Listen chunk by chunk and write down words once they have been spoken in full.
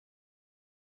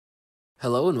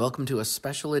Hello and welcome to a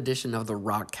special edition of the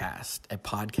Rockcast, a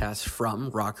podcast from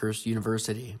Rockhurst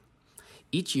University.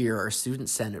 Each year, our Student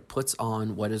Senate puts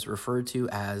on what is referred to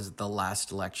as the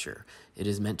last lecture. It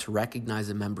is meant to recognize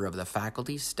a member of the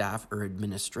faculty, staff, or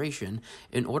administration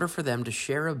in order for them to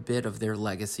share a bit of their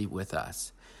legacy with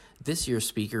us. This year's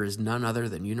speaker is none other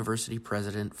than University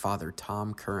President Father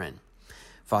Tom Curran.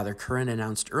 Father Curran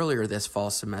announced earlier this fall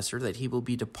semester that he will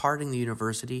be departing the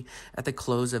university at the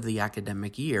close of the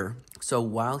academic year. So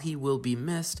while he will be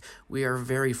missed, we are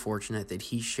very fortunate that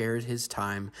he shared his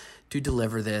time to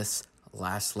deliver this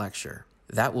last lecture.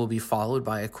 That will be followed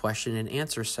by a question and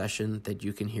answer session that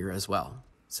you can hear as well.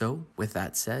 So with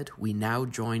that said, we now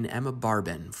join Emma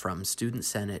Barbin from Student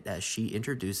Senate as she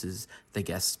introduces the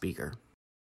guest speaker.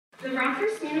 The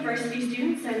Rockhurst University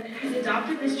Student Senate has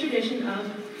adopted this tradition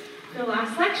of the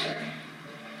last lecture.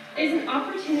 It is an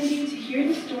opportunity to hear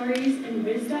the stories and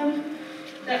wisdom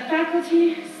that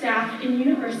faculty, staff, and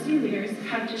university leaders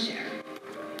have to share.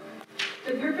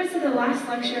 The purpose of the last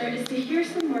lecture is to hear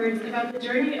some words about the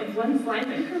journey of one's life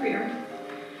and career,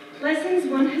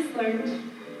 lessons one has learned,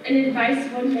 and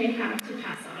advice one may have to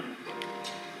pass on.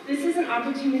 This is an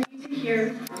opportunity to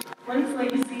hear one's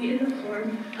legacy in the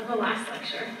form of a last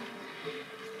lecture.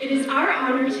 It is our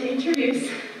honor to introduce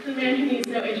the man who needs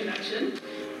no introduction,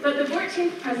 but the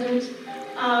 14th president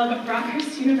of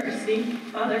Rockhurst University,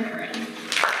 Father Curran.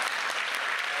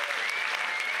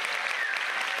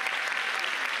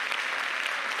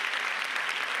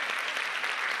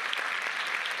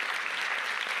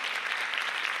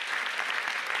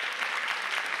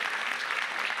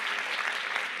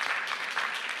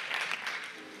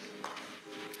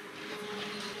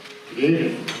 Good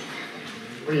evening.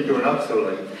 What are you doing up so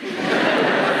late?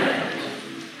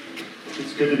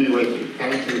 It's good to be with you.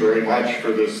 Thank you very much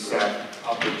for this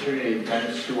opportunity.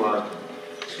 Thanks to our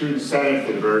Student Senate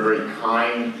for the very, very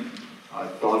kind,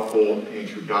 thoughtful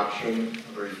introduction,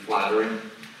 very flattering,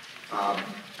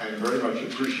 and very much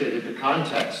appreciated the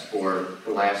context for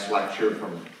the last lecture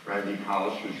from Randy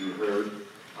Polish, as you heard,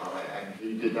 and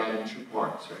he did that in two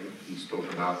parts, right? He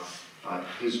spoke about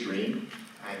his dream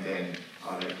and then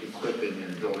equipping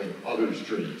and building others'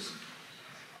 dreams.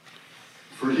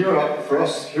 For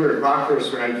us here at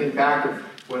Rockhurst, when I think back of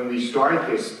when we started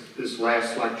this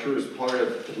last lecture as part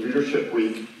of Leadership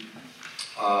Week,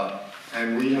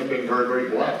 and we have been very, very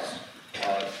blessed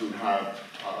to have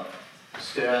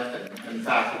staff and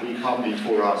faculty come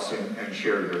before us and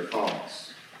share their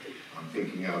thoughts. I'm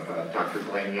thinking of Dr.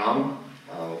 Glenn Young,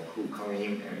 who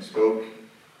came and spoke.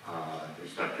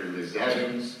 There's Dr. Liz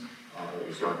Evans,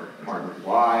 there's Dr. Margaret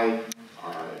Y,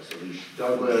 there's Alicia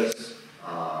Douglas,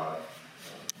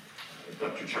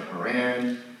 Dr. Chuck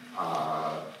Moran,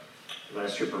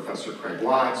 last year Professor Craig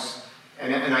Watts,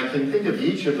 and I can think of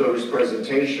each of those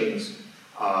presentations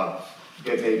that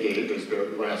they gave as their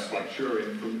last lecture,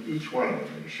 and from each one of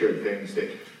them they shared things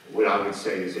that what I would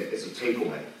say is a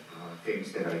takeaway,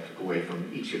 things that I took away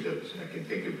from each of those, and I can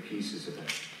think of pieces of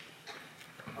that.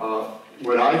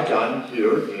 What I've done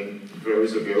here, and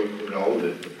those of you who know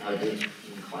that I've been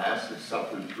in class have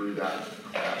suffered through that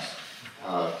in class,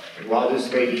 and while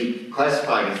this may be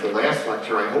classified as the last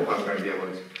lecture, I hope I'm going to be able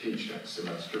to teach next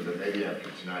semester, but maybe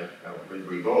after tonight that will be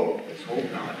revoked. Let's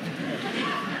hope not.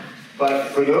 But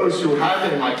for those who have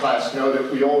been in my class know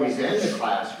that we always end the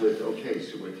class with, okay,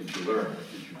 so what did you learn?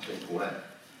 What did you take away?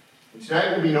 And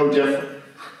tonight will be no different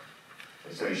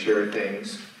as I share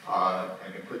things, and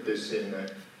I put this in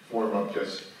the form of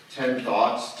just 10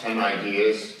 thoughts, 10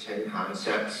 ideas, 10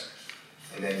 concepts,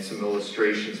 and then some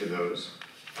illustrations of those.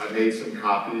 I made some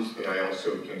copies, but I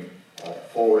also can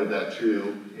forward that to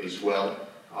you as well.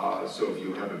 So if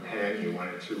you have a pen, you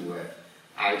wanted to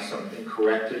add something,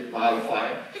 correct it,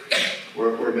 modify it,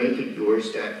 or make it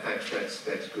yours,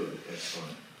 that's good, that's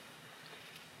fine.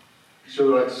 So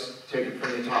let's take it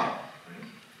from the top.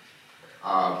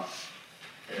 Right?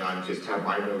 And I just have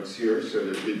my notes here so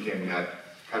that we can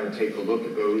kind of take a look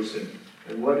at those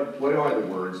and what are the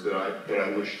words that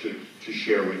I wish to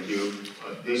share with you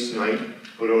this night,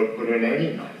 but on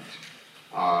any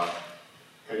night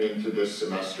and into this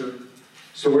semester.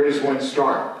 So where does one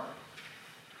start?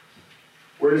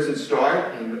 Where does it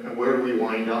start and where do we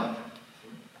wind up?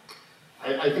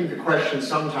 I think the question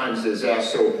sometimes is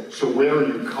asked, so where are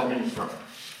you coming from?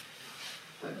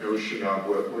 That notion of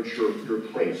what's your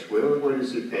place? What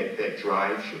is it that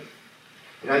drives you?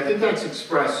 And I think that's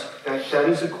expressed, that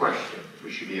is a question we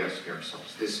should be asking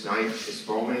ourselves this night, this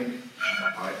moment,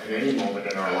 at any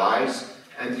moment in our lives,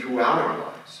 and throughout our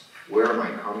lives. Where am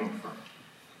I coming from?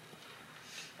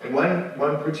 And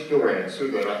one particular answer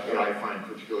that I find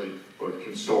particularly both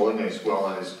consoling as well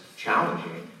as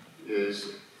challenging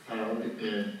is found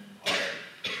in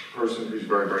a person who's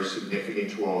very, very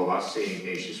significant to all of us, St.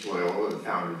 Ignatius Loyola, the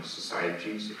founder of the Society of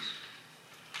Jesus.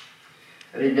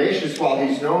 And Ignatius, while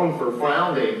he's known for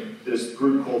founding this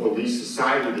group called the Lee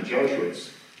Society of the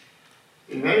Jesuits,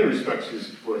 in many respects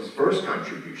his first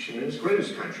contribution and his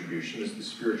greatest contribution is the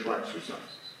spiritual exercises.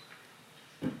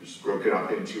 Just broke it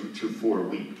up into 4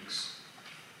 weeks.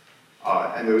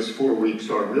 And those 4 weeks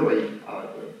are really a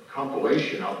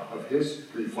compilation of his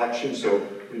reflection. So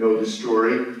we know the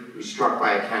story. He was struck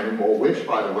by a cannonball, which,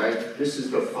 by the way, this is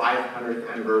the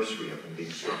 500th anniversary of him being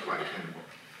struck by a cannonball.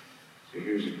 So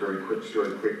here's a very quick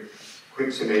story,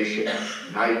 quick summation.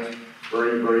 Knight,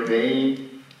 very, very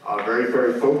vain, very,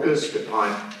 very focused upon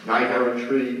knight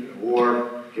errantry and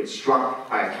war, gets struck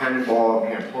by a cannonball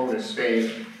in Pamplona,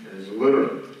 Spain, and is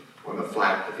literally on the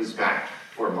flat of his back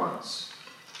for months.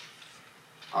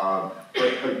 But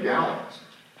a gallant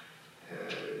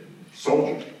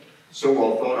soldier, so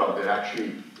well thought of that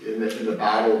actually in the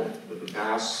battle with the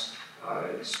Basque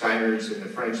Spaniards and the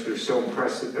French, they're so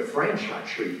impressed that the French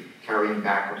actually carry him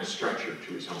back on a stretcher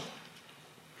to his home.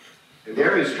 And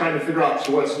there he's trying to figure out,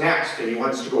 so what's next? And he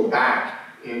wants to go back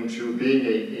into being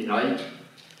a knight,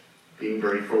 being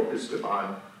very focused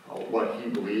upon what he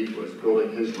believed was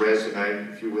building his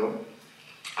resume, if you will,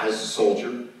 as a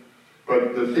soldier.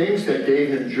 But the things that gave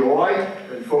him joy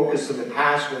and focus in the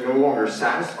past were no longer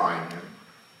satisfying him.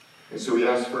 And so he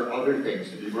asked for other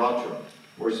things to be brought to him.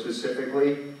 More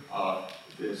specifically,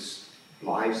 this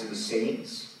lives of the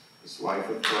saints, this life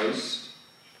of Christ.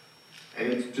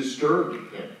 And it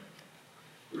disturbed him.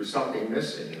 There was something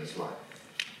missing in his life.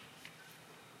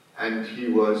 And he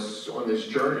was on this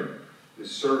journey,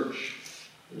 this search.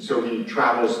 And so he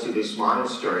travels to this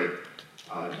monastery,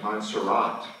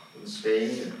 Montserrat in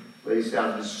Spain, and lays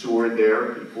down his sword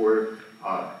there before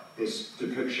this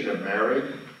depiction of Mary,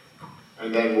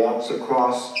 and then walks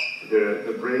across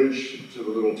the bridge to the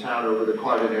little town over the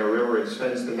Cardinal River and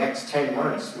spends the next 10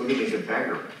 months living as a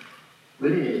beggar,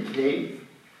 living in a cave.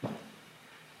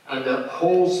 And the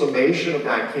whole summation of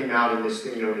that came out in this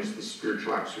thing known as the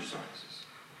spiritual exercises.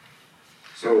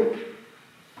 So,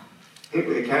 hit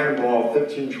with a cannonball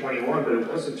 1521, but it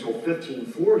wasn't until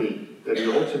 1540 that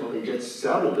he ultimately gets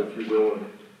settled, if you will, and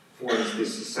forms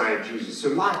this Society of Jesus. So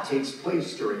a lot takes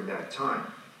place during that time.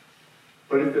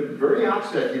 But at the very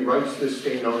outset, he writes this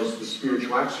thing known as the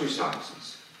spiritual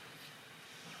exercises,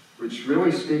 which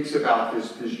really speaks about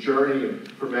this journey,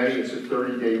 and for many it's a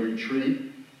 30-day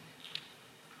retreat.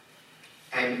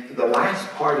 And the last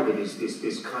part of it is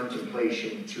this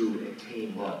contemplation to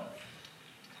attain love.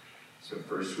 So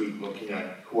first week looking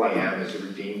at who I am as a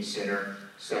redeemed sinner.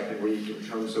 Second week in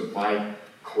terms of my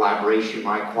collaboration,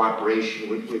 my cooperation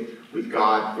with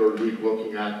God. Third week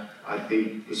looking at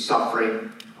the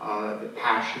suffering, the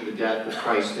passion, the death of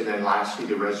Christ. And then lastly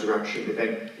the resurrection. But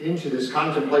then into this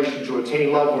contemplation to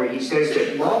attain love, where he says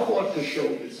that love ought to show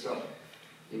itself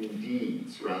in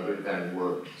deeds rather than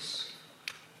words.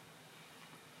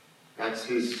 That's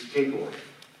his takeaway.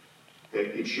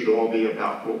 That it should all be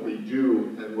about what we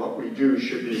do, and what we do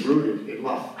should be rooted in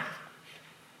love.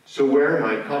 So where am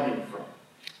I coming from?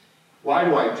 Why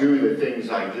do I do the things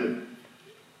I do?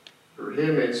 For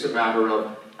him, it's a matter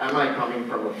of, am I coming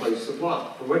from a place of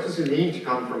love? And what does it mean to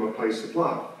come from a place of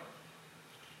love?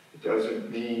 It doesn't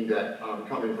mean that I'm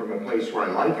coming from a place where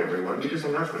I like everyone, because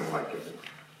I'm not going to like everyone.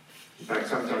 In fact,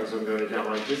 sometimes I'm going to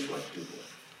downright dislike people.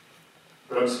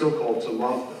 But I'm still called to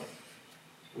love them.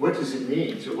 What does it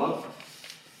mean to love them?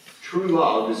 True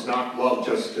love is not love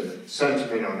just a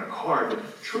sentiment on a card,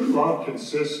 but true love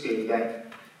consists in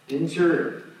that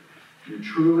interior. You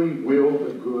truly will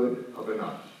the good of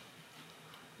another.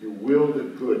 You will the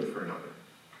good for another.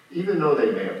 Even though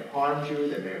they may have harmed you,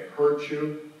 they may have hurt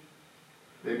you,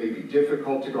 they may be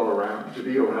difficult to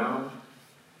be around.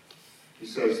 He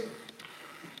says,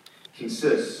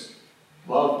 consists.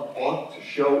 Love ought to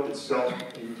show itself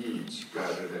in deeds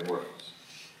rather than words.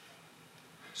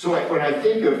 So when I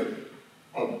think of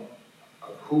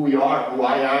who we are, who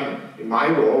I am in my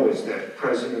role as the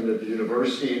president of the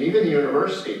university, and even the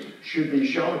university should be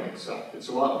showing itself, its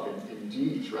love in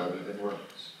deeds rather than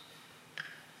words.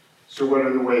 So what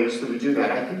are the ways that we do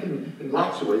that? I think in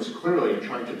lots of ways, clearly, in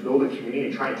trying to build a community,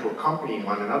 and trying to accompany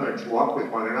one another, and to walk with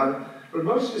one another, but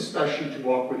most especially to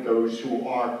walk with those who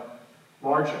are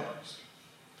marginalized,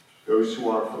 those who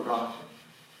are forgotten.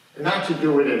 And not to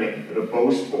do it in a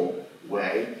boastful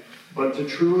way, but to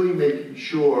truly make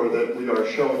sure that we are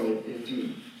showing it in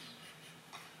deeds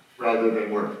rather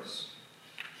than words.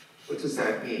 What does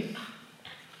that mean?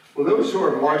 Well, those who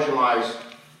are marginalized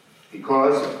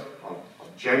because of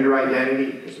gender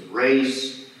identity, because of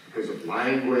race, because of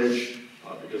language,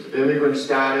 because of immigrant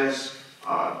status,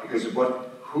 because of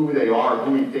who they are,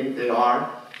 who we think they are.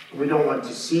 And we don't want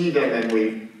to see them, and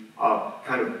we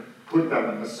kind of put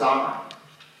them aside.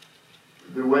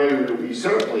 The way that we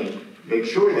certainly make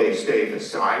sure they stay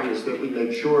aside is that we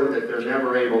make sure that they're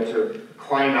never able to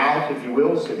climb out, if you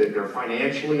will, so that they're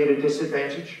financially at a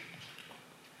disadvantage.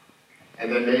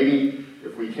 And then maybe,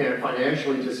 if we can't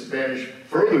financially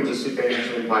further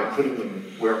disadvantage them by putting them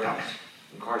in warehouse,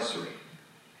 incarcerated.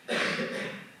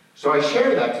 So I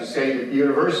share that to say that the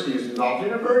university is involved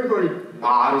in a very, very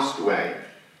modest way,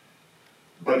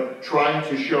 but trying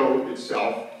to show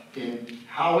itself in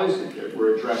how is it that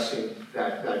we're addressing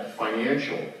that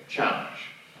financial challenge.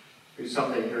 There's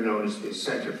something here known as the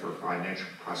Center for Financial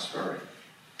Prosperity.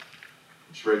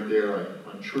 It's right there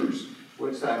on Truce.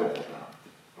 What's that all about?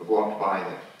 I've walked by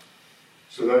that.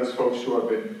 So those folks who have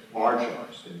been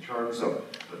marginalized in terms of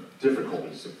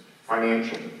difficulties, of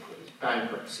financial difficulties,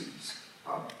 bankruptcies,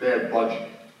 bad budgeting,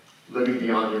 living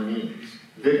beyond their means,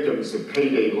 victims of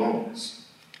payday loans.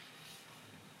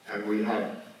 And we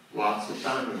have lots of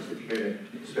families that are going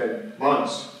to spend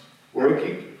months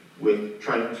working with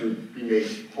trying to be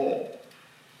made whole.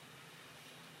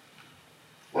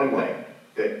 One way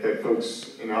that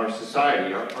folks in our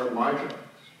society are marginalized.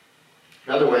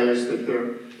 Another way is that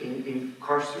they're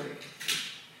incarcerated.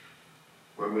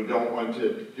 When we don't want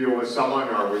to deal with someone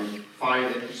or we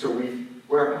find it, so we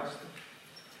warehouse them.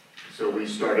 So we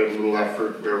started a little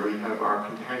effort where we have our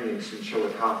companions in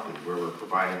Chillicothe, where we're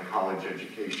providing college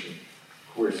education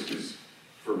courses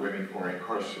for women who are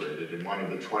incarcerated. In one of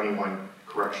the 21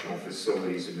 correctional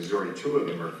facilities in Missouri, 2 of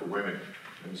them are for women.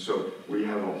 And so we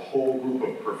have a whole group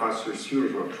of professors here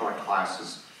who have taught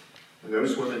classes. And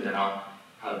those women now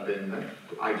have been,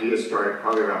 the idea started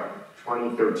probably around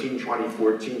 2013,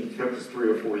 2014. It took us 3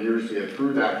 or 4 years to get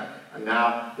through that. And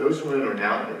now, those women are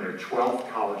now in their 12th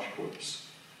college course.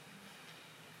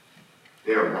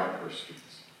 They are Rutgers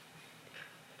students.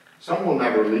 Some will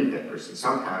never leave that person,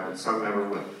 some have, and some never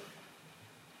will.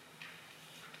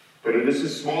 But it is a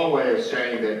small way of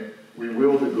saying that we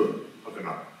will the good of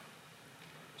another.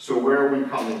 So where are we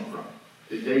coming from?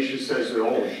 Ignatius says that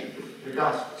all we should do. The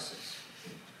gospel says.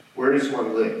 Where does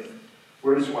one live?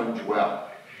 Where does one dwell?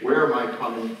 Where am I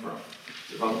coming from?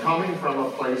 If I'm coming from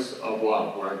a place of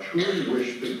love, where I truly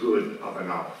wish the good of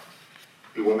another,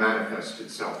 it will manifest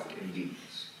itself in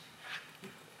deeds.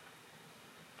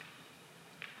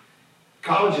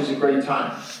 College is a great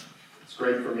time. It's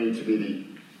great for me to be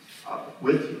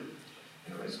with you.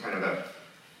 You know, it's kind of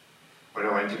when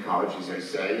I went to college, as I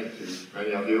say, to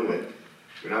many of you,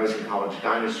 when I was in college,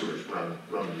 dinosaurs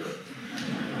roamed the earth.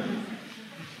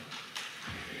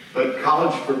 But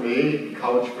college for me,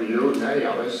 college for you, and many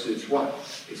of us, it's what?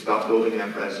 It's about building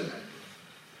that resume.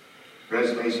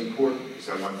 Resume is important because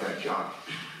I want that job.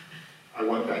 I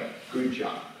want that good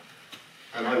job.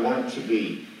 And I want to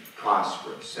be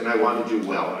prosperous, and I want to do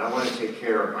well, and I want to take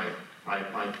care of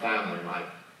my family,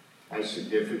 my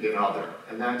significant other,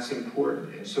 and that's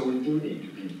important. And so we do need to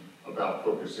be about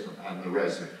focusing on the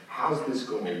resume. How's this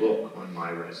going to look on my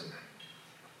resume?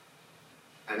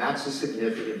 And that's a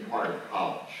significant part of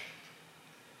college.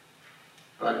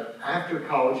 But after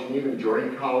college, and even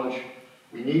during college,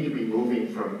 we need to be moving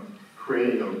from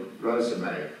creating a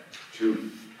resume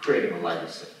to creating a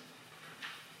legacy.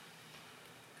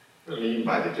 What do I mean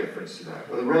by the difference to that?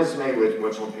 Well, the resume with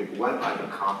what's on paper, what I've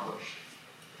accomplished.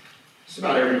 Just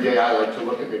about every day I like to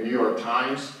look at the New York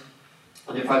Times,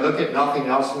 and if I look at nothing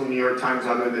else in the New York Times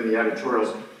other than the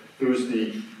editorials, there's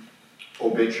the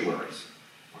obituaries.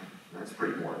 That's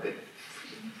pretty morbid.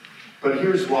 But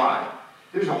here's why.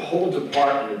 There's a whole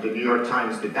department of the New York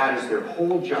Times that is their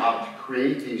whole job to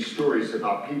create these stories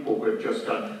about people who have just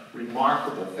done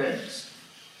remarkable things.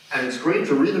 And it's great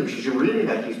to read them because you're reading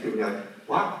about these people and you're like,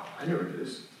 wow, I never knew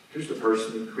this. Here's the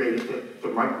person who created the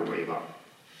microwave oven.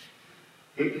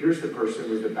 Here's the person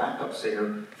who's the backup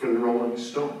singer for the Rolling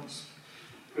Stones.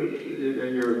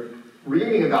 And you're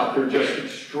reading about their just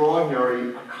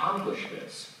extraordinary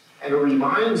accomplishments. And it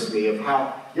reminds me of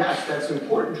how, yes, that's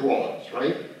important to all of us,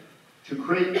 right? To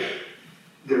create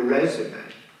the resume.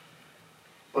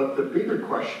 But the bigger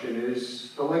question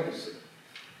is the legacy.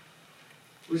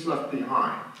 Who's left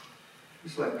behind?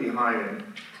 Who's left behind and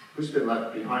who's been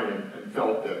left behind and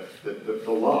felt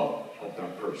the love of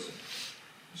that person?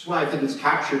 That's why I think it's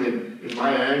captured in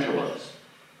Maya Angelou's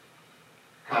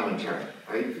commentary,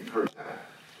 right? You've heard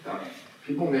that.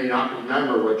 People may not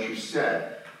remember what you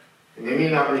said, and they may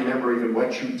not remember even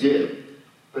what you did,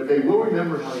 but they will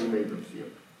remember how you made them feel.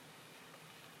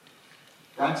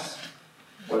 That's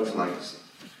one's legacy.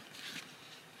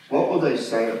 What will they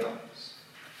say about us?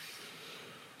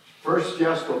 First,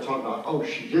 yes, we'll talk about, oh,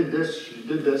 she did this, he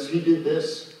did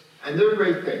this, and they're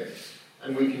great things,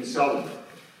 and we can celebrate them.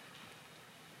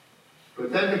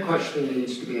 But then the question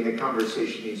needs to be, and the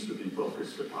conversation needs to be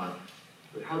focused upon,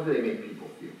 but how do they make people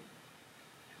feel?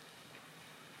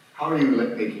 How are you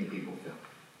making people feel?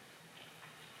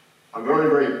 I'm very,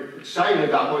 very excited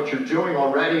about what you're doing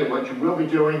already and what you will be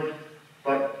doing,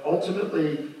 but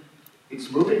ultimately,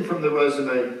 it's moving from the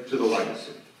resume to the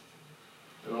legacy.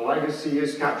 And the legacy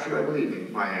is captured, I believe,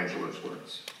 in Maya Angelou's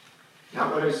words.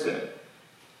 Not what I said,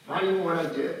 not even what I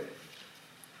did,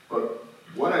 but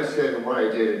what I said and what I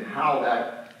did and how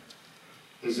that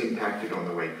is impacted on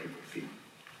the way people feel.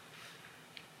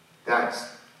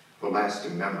 That's the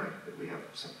lasting memory that we have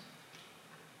of something.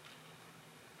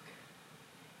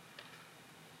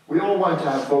 We all want to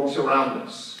have folks around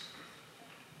us.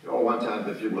 We all want to have,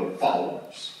 if you will,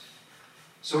 followers.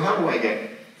 So how do I get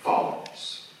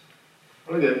followers?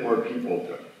 How do I get more people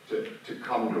to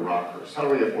come to Rockers? How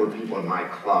do I get more people in my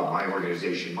club, my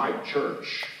organization, my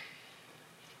church?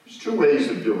 There's two ways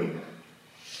of doing that.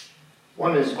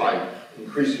 One is by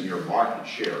increasing your market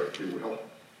share, if you will,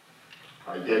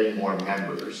 by getting more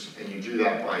members, and you do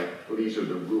that by, well, these are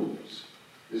the rules.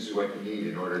 This is what you need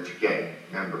in order to get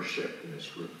membership in this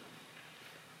group.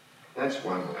 That's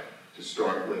one way to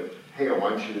start with. Hey, I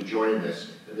want you to join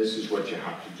this, and this is what you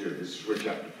have to do. This is what you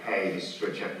have to pay. This is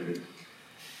what you have to do.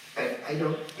 And I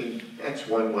don't think that's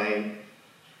one way.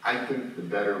 I think the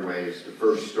better way is to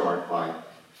first start by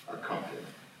accompaniment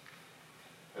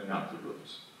and not the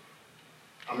rules.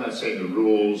 I'm not saying the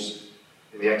rules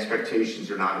and the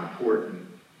expectations are not important,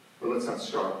 but let's not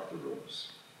start with the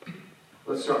rules.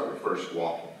 Let's start with first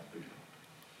walking with people.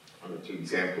 On the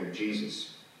example of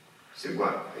Jesus. He said,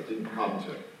 what? I didn't come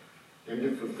to him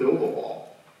to fulfill the law,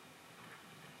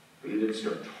 but he didn't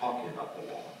start talking about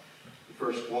the law. He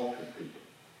first walked with people.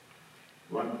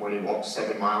 At one point, he walked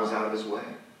 7 miles out of his way.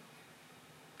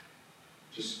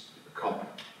 Just accompany.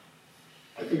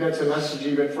 I think that's a message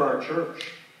even for our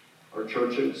church, our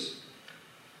churches.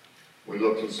 We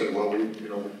looked and said, well,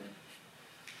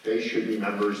 they should be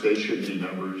members, they should be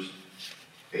members.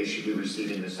 They should be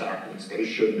receiving the sacraments. They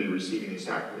shouldn't be receiving the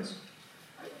sacraments.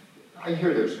 I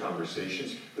hear those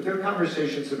conversations, but they're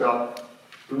conversations about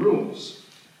the rules.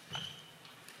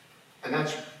 And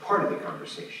that's part of the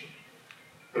conversation.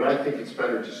 But I think it's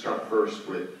better to start first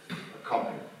with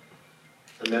accompaniment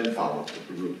and then follow with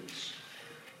the rules.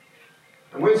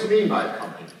 And what does it mean by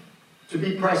accompaniment? To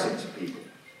be present to people.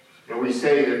 We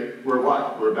say that we're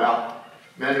what? We're about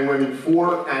men and women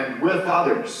for and with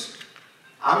others.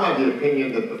 I'm of the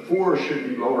opinion that the for should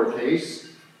be lowercase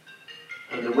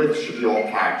and the with should be all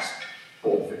caps,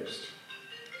 bold-faced.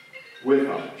 With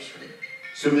others, right?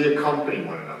 So we accompany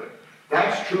one another.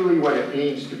 That's truly what it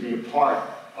means to be a part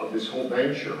of this whole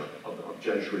venture of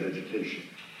Jesuit education.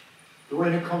 We're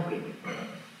in accompaniment.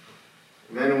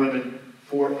 Men and women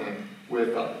for and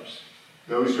with others.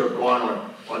 Those who have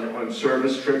gone on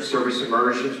service trips, service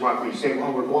immersions, what we say,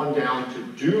 well, we're going down to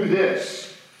do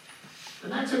this.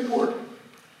 And that's important.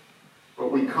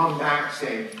 But we come back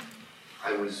saying,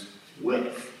 I was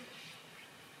with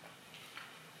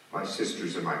my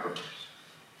sisters and my brothers.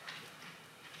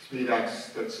 To me,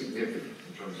 that's significant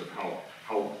in terms of how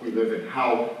we live and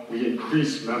how we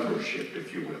increase membership,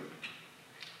 if you will.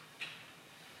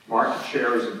 Market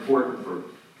share is important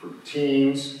for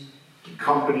teams and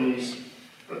companies,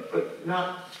 but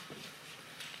not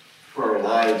for our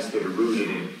lives that are rooted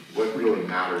in what really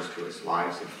matters to us,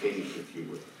 lives of faith, if you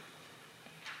will.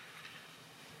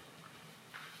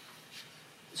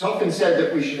 It's often said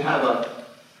that we should have a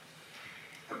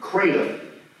credo.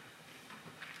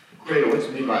 Credo, what's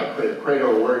meant by a credo?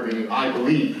 Credo, a word meaning I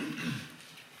believe.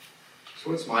 So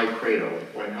what's my credo?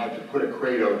 When I had to put a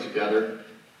credo together,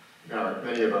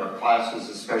 many of our classes,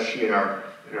 especially in our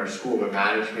School of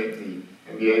Management,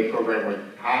 the MBA program, would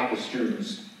have the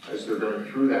students, as they're going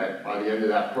through that, by the end of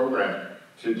that program,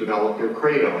 to develop their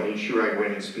credo. And each year I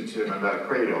went and speak to them about a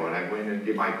credo, and I went and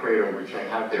give my credo, which I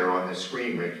have there on the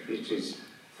screen, which is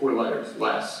 4 letters,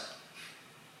 less,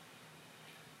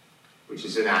 which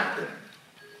is an acronym.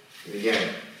 And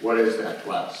again, what is that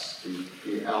less?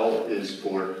 The L is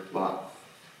for love.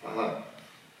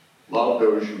 Love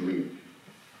those you lead.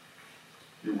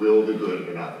 You will the good of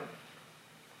another.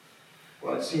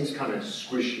 Well, it seems kind of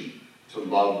squishy to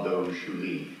love those you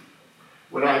lead.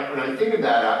 When I think of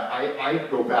that, I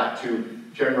go back to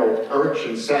General Erich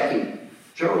Shinseki.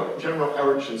 General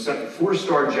Erich Shinseki,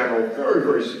 4-star general, very,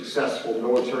 very successful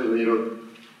military leader,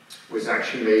 was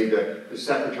actually made the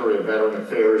Secretary of Veteran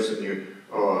Affairs in the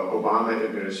Obama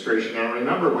administration. And I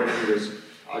remember when he was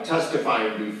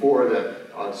testifying before the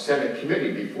a Senate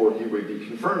committee before he would be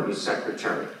confirmed as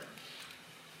secretary.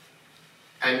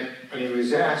 And he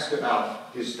was asked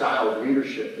about his style of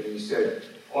leadership, and he said,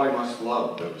 "Oh, I must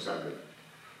love those I lead."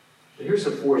 And here's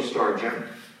a 4-star general.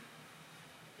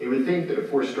 You would think that a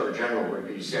 4-star general would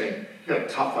be saying, you got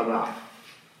to toughen up.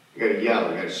 You got to yell,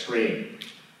 you got to scream,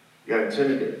 you got to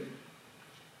intimidate.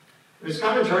 And his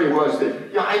commentary was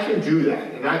that, yeah, I can do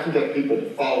that, and I can get people to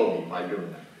follow me by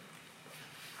doing that.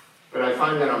 But I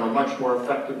find that I'm a much more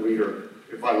effective leader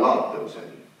if I love those I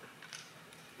lead.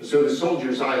 And so the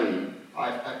soldiers I lead,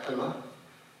 I love.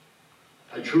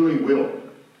 I truly will,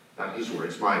 not his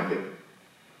words, mine, but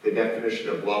the definition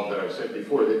of love that I've said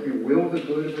before, that you will the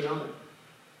good of another.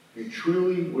 You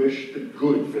truly wish the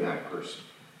good for that person,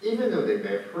 even though they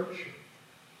may have hurt you.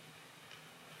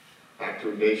 Back to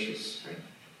Ignatius, right?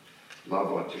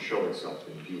 Love ought to show itself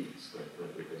in deeds,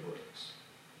 rather than words.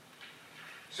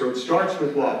 So it starts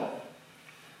with love.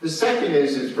 The second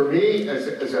is for me,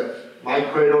 my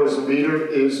credo as a leader,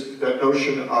 is that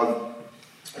notion of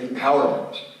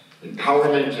empowerment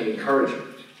and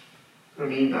encouragement. What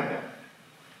do I mean by that?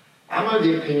 I'm of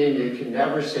the opinion you can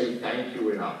never say thank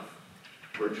you enough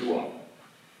or too often.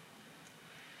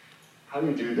 How do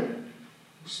you do that? You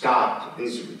stop to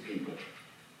visit with people.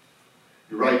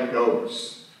 You write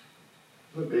notes.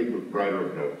 I'm a big writer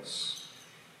of notes.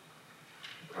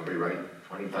 I probably write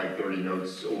 25, 30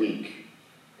 notes a week.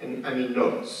 And I mean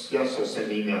notes. Yes, I'll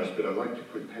send emails, but I like to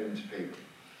put pen to paper.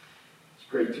 It's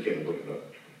great to get a look at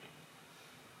it.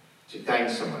 To thank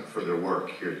someone for their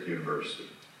work here at the university.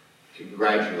 To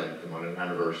congratulate them on an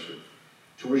anniversary.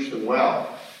 To wish them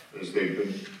well as they've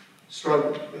been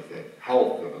struggling with the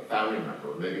health of a family member,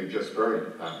 or maybe just buried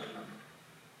a family member.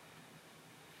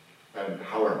 That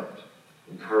empowerment,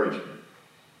 encouragement.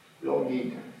 We all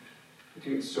need that. I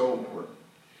think it's so important.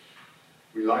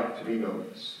 We like to be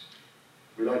noticed.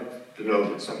 We like to know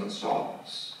that someone saw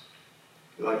us.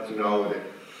 We like to know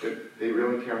that they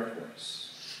really care for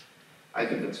us. I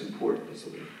think that's important as a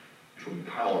leader, to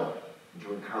empower and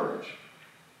to encourage.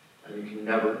 And you can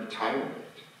never tire of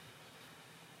it,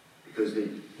 because the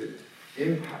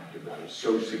impact of that is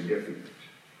so significant.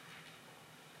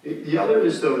 The other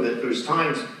is, though, that there's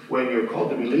times when you're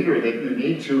called to be leader that you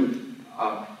need to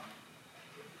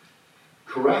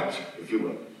correct, if you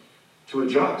will, to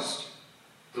adjust,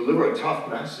 deliver a tough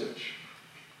message.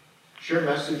 Share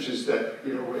messages that,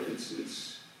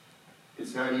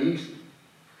 it's not easy.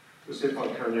 Because if I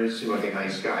come here and seem like a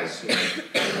nice guy,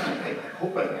 I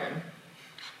hope I am.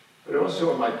 But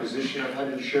also in my position, I've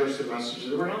had to share some messages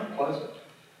that were not pleasant.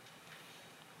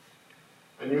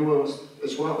 And you will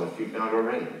as well if you've not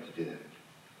already had to do that.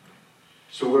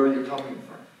 So where are you coming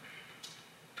from?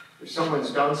 If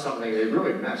someone's done something they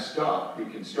really messed up, you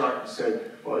can start and say,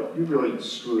 well, you really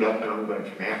screwed up and I'm going to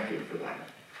come after you for that.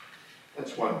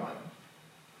 That's one way.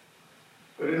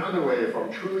 But another way, if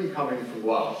I'm truly coming from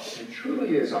love, and it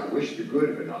truly is, I wish the good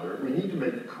of another, we need to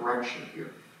make a correction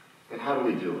here. And how do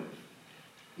we do it?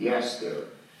 Yes, there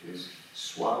is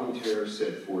suaviter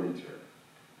sed fortiter.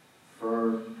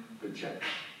 Firm but gentle.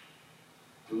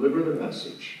 Deliver the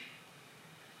message.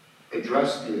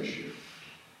 Address the issue.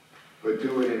 But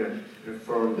do it in a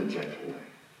firm but gentle way.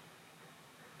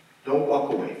 Don't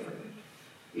walk away from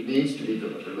it. It needs to be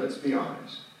delivered, let's be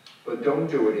honest. But don't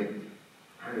do it in,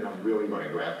 I'm really going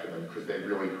to go after them because they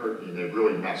really hurt me and they've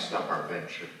really messed up our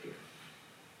venture here.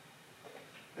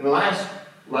 And the last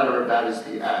letter of that is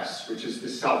the S, which is the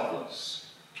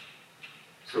selfless.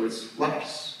 So it's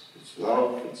less. It's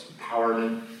love, it's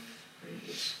empowerment,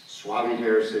 it's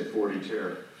suaviter sed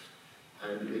fortiter,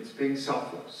 and it's being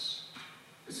selfless.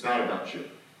 It's not about you.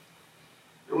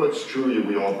 Well, it's true,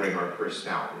 we all bring our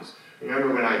personalities.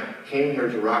 Remember when I came here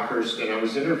to Rockhurst and I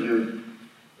was interviewed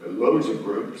loads of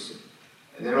groups,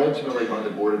 and then ultimately by the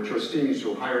board of trustees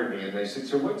who hired me, and they said,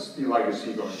 so what's the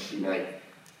legacy going to be like?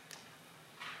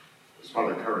 As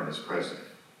Father Curran as president.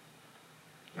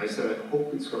 And I said, I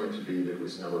hope it's going to be that it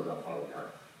was never about Father Curran.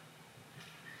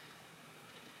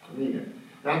 I mean it.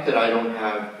 Not that I don't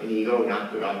have an ego,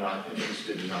 not that I'm not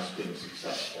interested in us being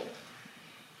successful.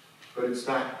 But it's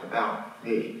not about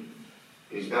me.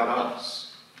 It's about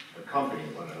us,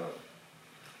 accompanying one another.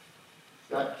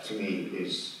 That, to me,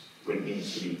 is what it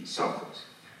means to be selfless.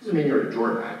 Doesn't mean you're a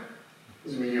doormat.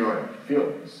 Doesn't mean you don't have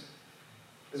feelings.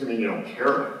 Doesn't mean you don't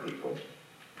care about people.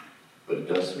 But it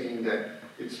does mean that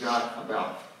it's not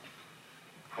about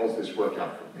how's this work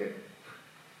out for me.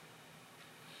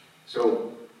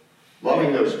 So,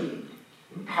 loving those we need,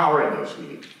 empowering those we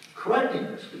need, correcting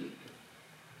those we need,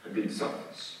 and being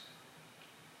selfless.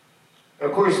 Now,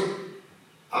 of course,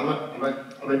 I'm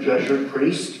a Jesuit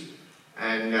priest,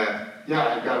 and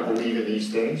yeah, I've got to believe in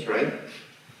these things, right?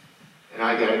 and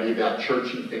I got to be about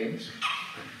churchy things,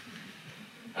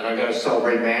 and I got to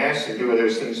celebrate Mass and do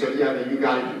those things. So yeah, then you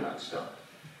got to do that stuff.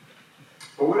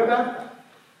 But what about that?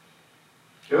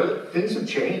 You know, things have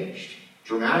changed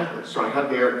dramatically. So I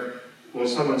have there, well,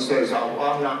 someone says, oh,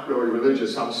 well, I'm not really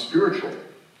religious, I'm spiritual.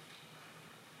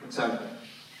 What's that mean?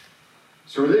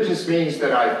 So religious means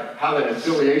that I have an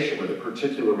affiliation with a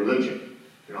particular religion.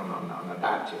 You know, I'm a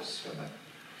Baptist, I'm a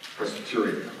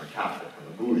Presbyterian, I'm a Catholic,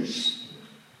 I'm a Buddhist,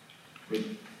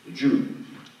 I'm a Jew.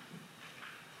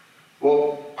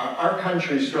 Well, our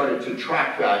country started to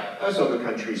track that, as other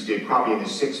countries did, probably in the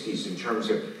 60s, in terms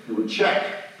of you would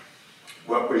check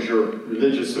what was your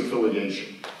religious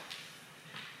affiliation.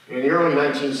 In the early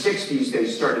 1960s, they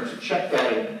started to check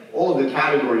that in all of the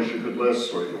categories you could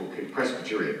list, or okay,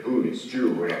 Presbyterian, Buddhist,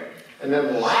 Jew, whatever. And then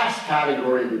the last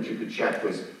category that you could check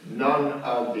was none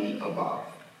of the above.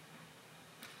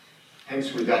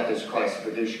 Hence, we got this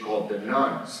classification called the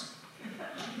nuns.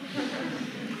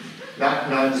 Not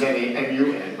nuns,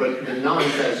 N-U-N, but the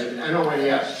nuns as in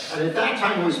N-O-N-E-S. And at that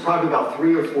time, it was probably about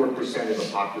 3 or 4% of the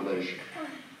population.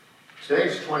 Today,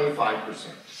 it's 25%.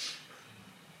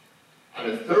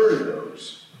 And a third of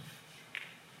those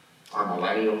are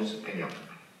millennials and younger.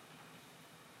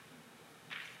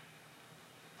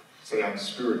 Say, I'm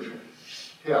spiritual.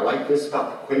 Yeah, I like this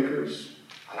about the Quakers.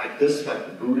 I like this about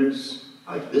the Buddhists.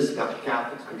 I like this about the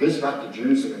Catholics. I like this about the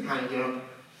Jews and the kind of, you know.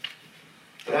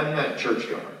 But I'm not a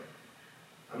churchgoer.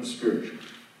 I'm spiritual.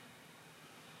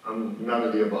 I'm none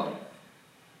of the above.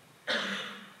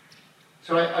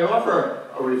 So I offer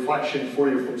a reflection for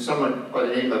you from someone by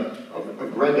the name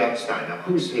of Greg Epstein. Now,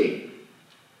 who's he?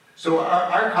 So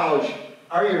our college,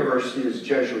 our university is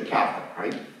Jesuit Catholic,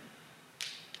 right?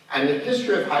 And the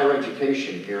history of higher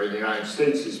education here in the United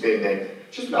States has been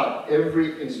that just about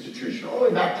every institution, all the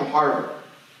way back to Harvard,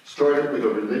 started with a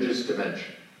religious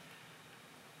dimension.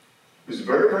 It was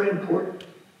very, very important.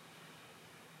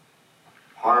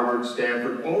 Harvard,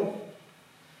 Stanford, all of them.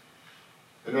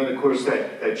 And then, of course,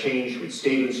 that changed with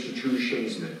state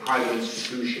institutions and then private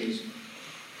institutions.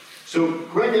 So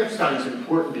Greg Epstein is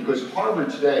important because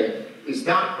Harvard today is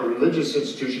not a religious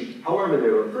institution. However,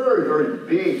 they're a very, very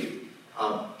big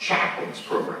chaplains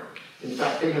program. In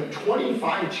fact, they have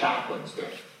 25 chaplains there.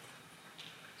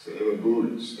 So they have a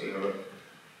Buddhist, they have a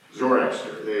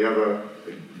Zoroaster, they have a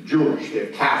Jewish, they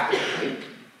have Catholic, right?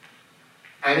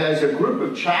 And as a group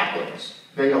of chaplains,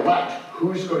 they elect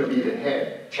who's going to be the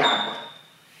head chaplain.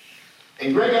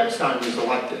 And Greg Epstein was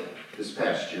elected this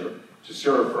past year to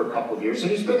serve for a couple of years, and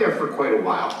he's been there for quite a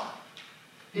while.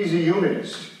 He's a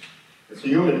humanist. It's a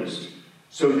humanist.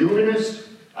 So humanist,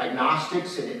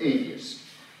 agnostics, and atheists.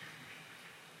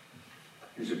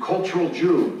 He's a cultural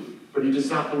Jew, but he does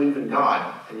not believe in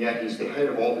God, and yet he's the head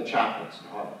of all the chaplains in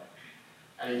Harvard.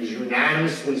 And he was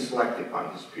unanimously selected by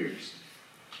his peers.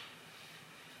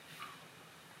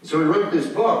 So he wrote this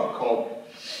book called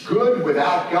Good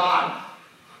Without God.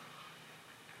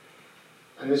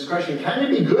 And this question, can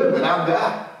you be good without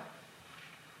God?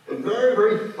 A very,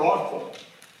 very thoughtful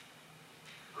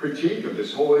critique of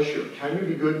this whole issue. Can you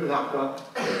be good without God?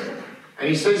 And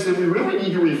he says that we really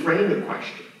need to reframe the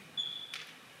question.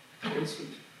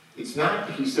 It's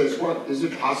not, he says, what, is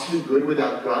it possibly good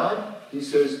without God? He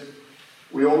says,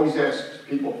 we always ask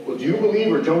people, well, do you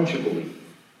believe or don't you believe?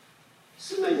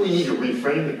 Seems like we need to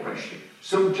reframe the question.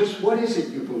 So just what is it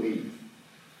you believe?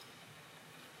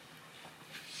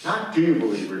 Not do you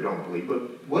believe or don't believe,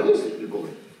 but what is it you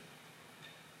believe?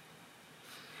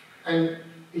 And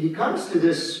he comes to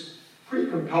this pretty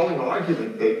compelling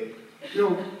argument that, you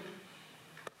know,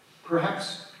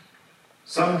 perhaps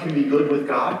some can be good with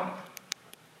God,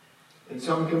 and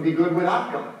some can be good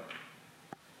without God.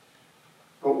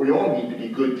 But we all need to be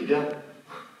good together.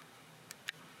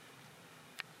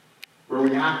 Where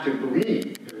we have to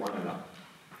believe in one another.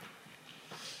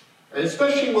 And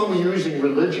especially when we're using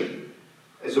religion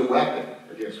as a weapon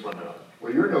against one another.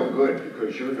 Well, you're no good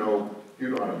because you know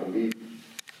how to believe.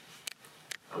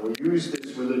 And we use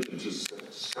this religion to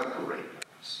separate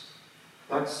us.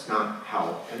 That's not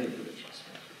how any religion is.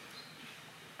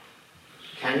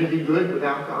 Can you be good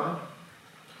without God?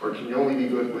 Or can you only be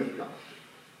good with God?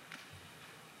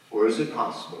 Or is it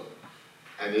possible,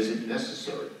 and is it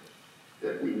necessary,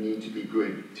 that we need to be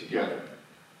good together,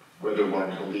 whether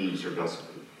one believes or doesn't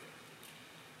believe?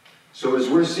 So as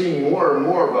we're seeing more and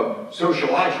more of a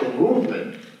sociological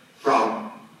movement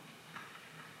from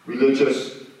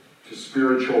religious to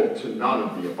spiritual to none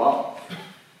of the above,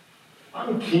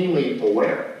 I'm keenly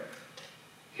aware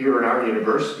here at our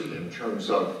university in terms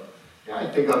of, yeah, I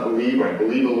think I believe, or I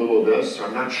believe a little of this, or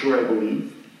I'm not sure I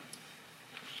believe,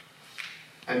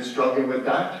 and struggling with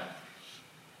that,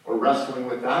 or wrestling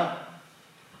with that.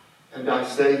 And I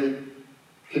say that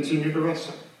continue to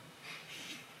wrestle.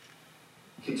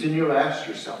 Continue to ask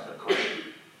yourself that question.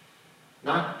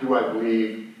 Not do I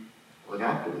believe or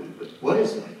not believe, but what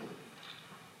is my belief?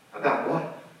 About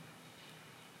what?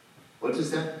 What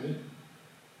does that mean?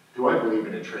 Do I believe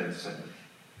in a transcendent?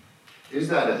 Is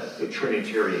that a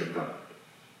Trinitarian God?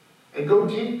 And go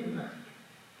deep in that.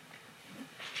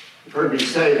 You've heard me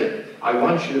say that I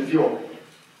want you to feel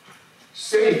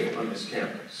safe on this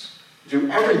campus. Do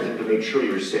everything to make sure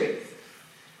you're safe.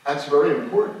 That's very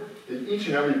important, that each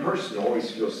and every person always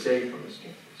feels safe on this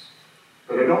campus.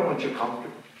 But I don't want you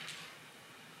comfortable.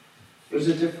 There's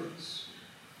a difference.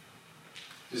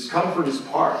 Discomfort is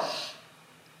part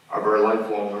of our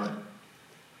lifelong learning.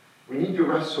 We need to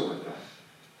wrestle with that.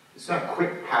 It's not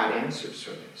quick, pat answers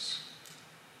for this.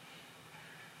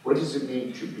 What does it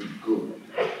mean to be good?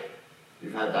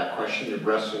 You've had that question, you've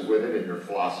wrestled with it in your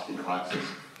philosophy classes.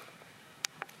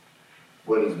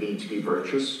 What does it mean to be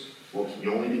virtuous? Well, can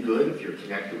you only be good if you're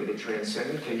connected with the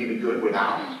transcendent? Can you be good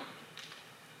without?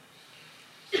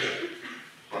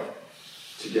 But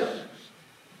together.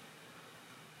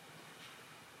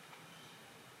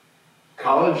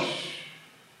 College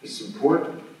is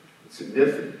important, it's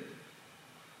significant.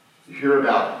 You hear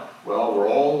about, well, we're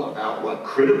all about what?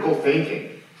 Critical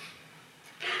thinking.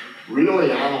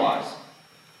 Really analyzing.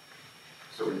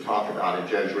 So we talk about a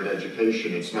Jesuit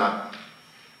education. It's not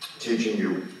teaching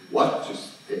you what to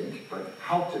think, but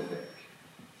how to think.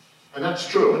 And that's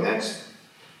true, and that's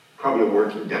probably a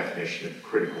working definition of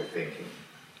critical thinking.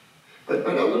 But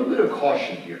a little bit of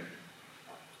caution here.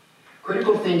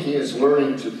 Critical thinking is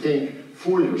learning to think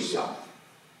for yourself.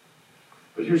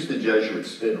 But here's the Jesuit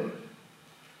spin on it.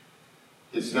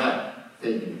 It's not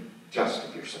thinking just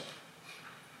of yourself.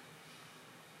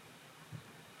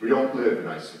 We don't live in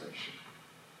isolation.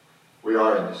 We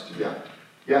are in this together.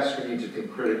 Yes, we need to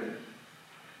think critically,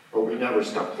 but we never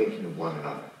stop thinking of one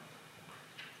another.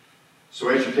 So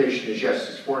education is, yes,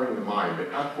 it's forming the mind,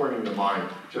 but not forming the mind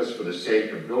just for the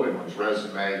sake of building one's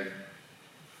resume,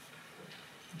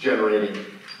 generating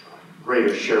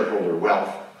greater shareholder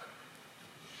wealth.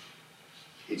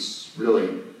 It's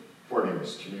really forming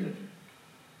this community.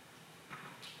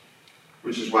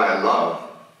 Which is why I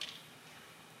love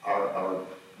our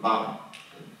mom,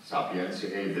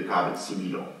 Sapientia et Vicavit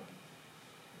Civilo,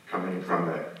 coming from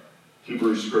the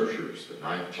Hebrew Scriptures, the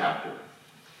 9th chapter,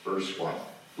 verse 1.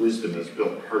 Wisdom has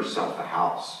built herself a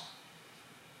house.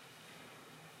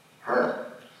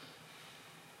 Her.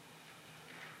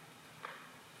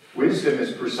 Wisdom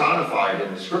is personified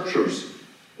in the Scriptures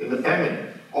in the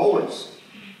feminine, always.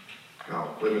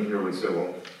 Now, women here would say,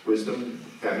 well, wisdom,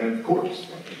 feminine, of course,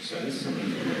 that makes sense.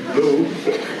 No.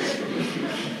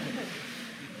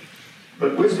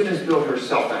 But wisdom has built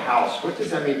herself a house. What does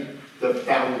that mean? The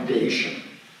foundation.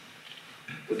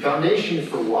 The foundation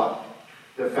for what?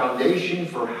 The foundation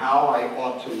for how I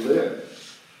ought to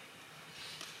live,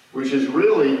 which is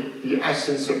really the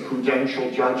essence of prudential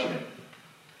judgment.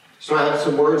 So I have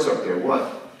some words up there.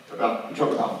 What? We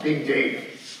talk about big data.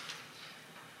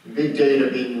 Big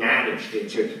data being managed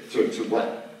into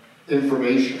what?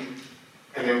 Information.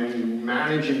 And then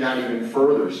managing that even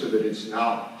further so that it's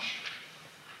knowledge.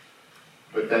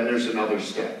 But then there's another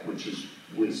step, which is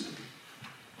wisdom.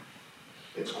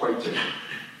 It's quite different.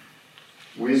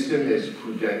 Wisdom is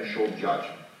prudential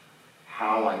judgment.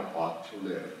 How I ought to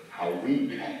live. How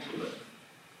we ought to live.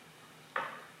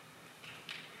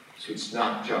 So it's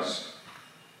not just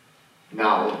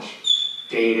knowledge,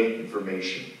 data,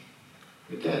 information.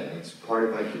 Again, it's part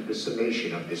of, I think, the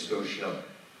summation of this notion of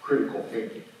critical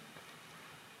thinking.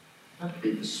 Not to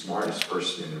be the smartest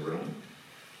person in the room,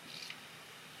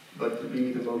 but to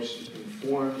be the most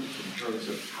informed in terms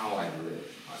of how I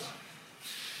live my life.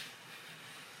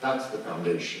 That's the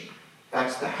foundation.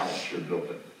 That's the house you're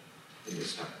building in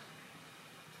this time.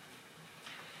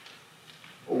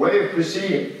 A way of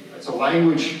proceeding. That's a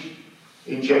language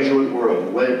in Jesuit world,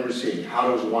 a way of proceeding.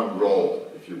 How does one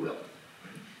roll, if you will?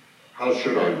 How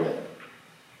should I roll?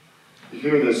 You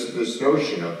hear this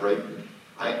notion of, right?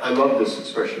 I love this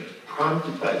expression.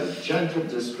 Prompted by the gentle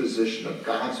disposition of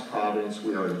God's providence,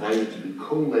 we are invited to be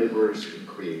co-laborers in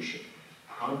creation.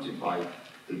 Prompted by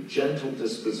the gentle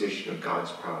disposition of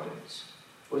God's providence.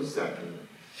 What does that mean?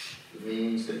 It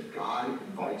means that God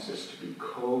invites us to be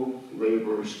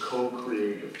co-laborers,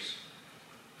 co-creators.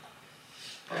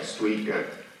 Last week,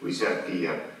 we was at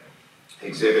the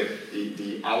exhibit,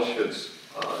 the Auschwitz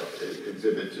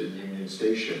exhibit in Union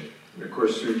Station. And of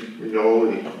course, we know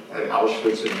that at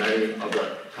Auschwitz and many of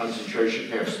the concentration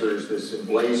camps, there's this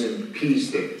emblazoned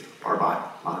piece that Arbeit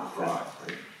macht frei,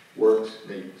 right?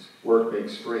 Work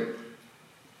makes free.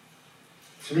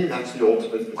 To me, that's the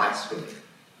ultimate blasphemy.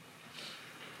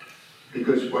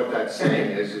 Because what that's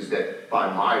saying is that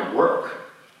by my work,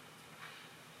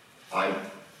 on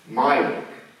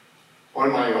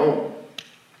my own,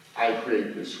 I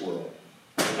create this world,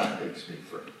 and that makes me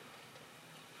free.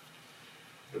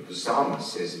 But the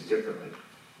psalmist says it differently.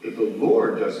 If the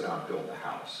Lord does not build a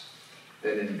house,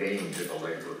 then in vain do the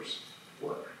laborers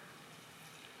work.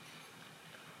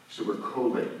 So we're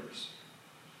co-laborers.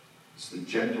 It's the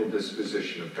gentle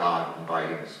disposition of God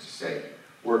inviting us to say,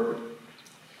 work with me.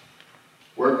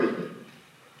 Work with me.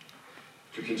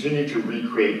 To continue to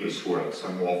recreate this world.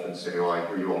 Some often say, I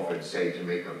hear you often say, to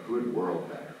make a good world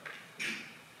better.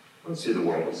 I don't see the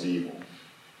world as evil.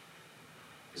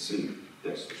 I see,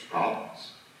 yes, there's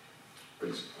problems, but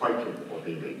it's quite capable of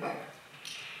being made better.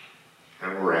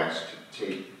 And we're asked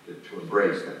to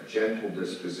embrace that gentle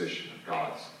disposition of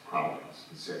God's providence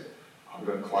and say, I'm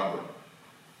going to collaborate.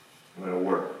 I'm going to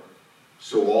work.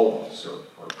 So all of us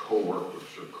are co-workers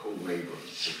or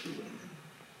co-laborers, if you will,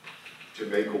 to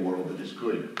make a world that is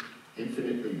good,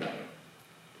 infinitely better.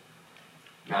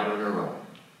 Not on our own,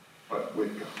 but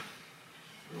with God.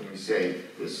 And when we say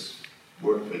this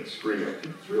work makes free, I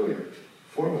think it's really a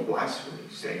form of blasphemy,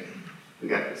 saying, we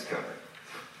got this covered.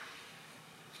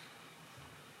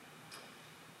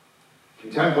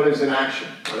 Contemplatives in action,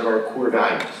 one of our core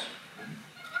values.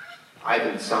 I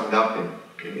think summed up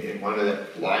in one of the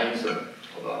lines of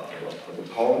a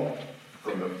poem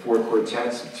from the Four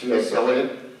Quartets of T.S.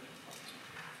 Eliot.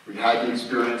 We had the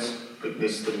experience, but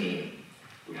missed the meaning.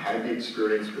 We had the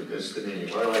experience, but missed the meaning.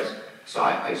 So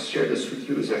I share this with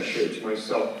you as I share it to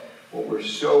myself. When we're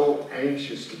so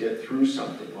anxious to get through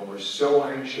something, when we're so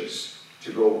anxious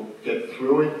to go get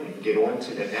through it and get on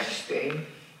to the next thing,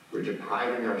 we're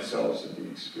depriving ourselves of the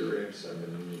experience and the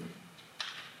meaning.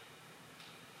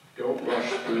 Don't rush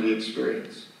through the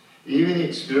experience. Even the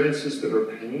experiences that are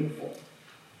painful.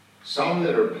 Some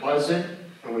that are pleasant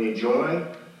and we enjoy,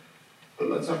 but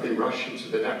let's not be rushing to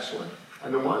the next one.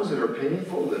 And the ones that are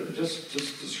painful, that are just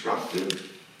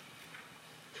destructive,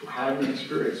 to have the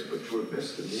experience, but to have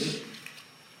missed the meaning.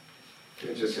 You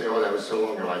can't just say, that was so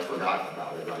long ago, I forgot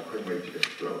about it, I couldn't wait to get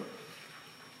through it.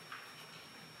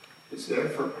 It's there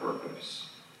for a purpose.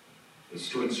 It's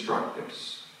to instruct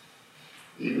us.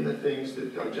 Even the things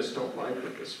that I just don't like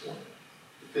at this point.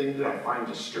 The thing that I find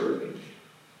disturbing.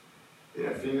 The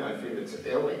thing I think that's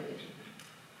alienating me.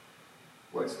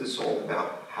 What's this all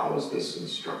about? How is this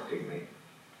instructing me?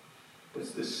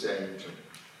 What's this saying to me?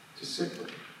 To sit with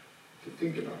it, to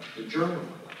think about it, to journal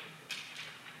about it.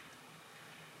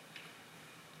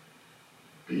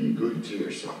 Be good to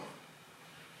yourself.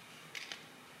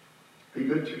 Be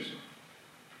good to yourself.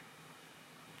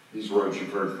 These words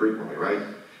you've heard frequently, right?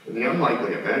 In the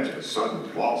unlikely event of a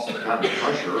sudden loss of cabin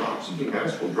pressure, oxygen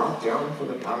mask will drop down from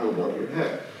the panel above your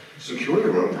head. Secure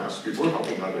your own mask before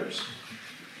helping others.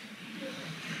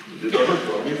 If you've ever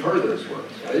flown, you've heard those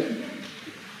words, right?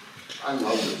 I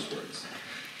love those words.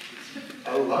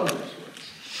 I love those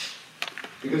words.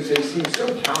 Because they seem so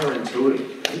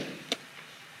counterintuitive, right?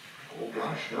 Oh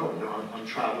gosh, no, I'm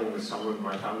traveling with someone in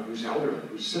my family who's elderly,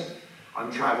 who's sick.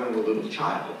 I'm traveling with a little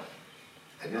child.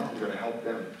 And now I'm going to help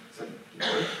them. It's like,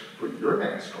 no, put your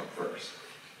mask on first.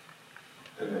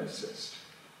 And then assist.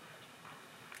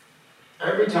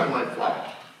 Every time I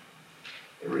fly,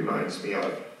 it reminds me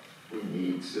of we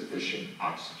need sufficient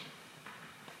oxygen.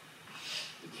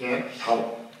 You can't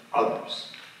help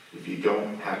others if you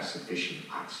don't have sufficient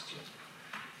oxygen.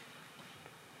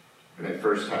 When I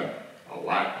first had a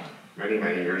Latin many,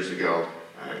 many years ago,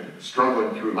 and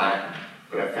struggling through Latin,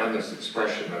 but I found this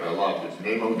expression that I loved. It's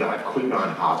nemo dat qui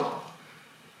non habet,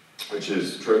 which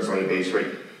is translated basically,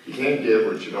 you can't give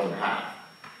what you don't have.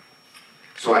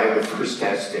 So I had the first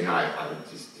test, and I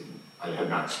had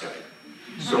not studied.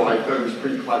 So I thought it was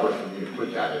pretty clever for me to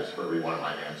put that as for every one of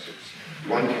my answers.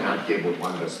 One cannot give what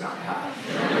one does not have.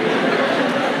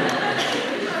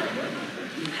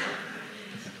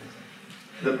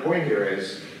 The point here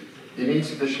is, you need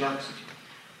sufficient oxygen.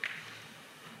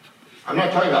 I'm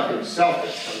not talking about being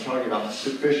selfish, I'm talking about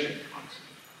sufficient oxygen.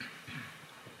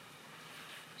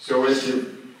 So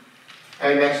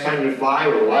next time you fly,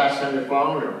 or the last time you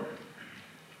flown, or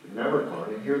you've never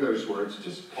flown, and hear those words,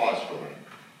 just pause for a minute.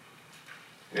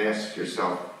 And ask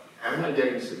yourself, am I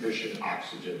getting sufficient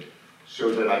oxygen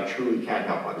so that I truly can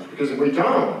help others? Because if we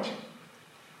don't,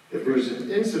 if there's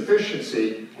an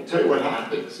insufficiency, I'll tell you what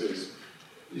happens is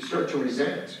you start to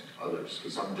resent others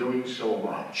because I'm doing so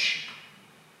much.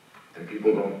 And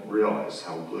people don't realize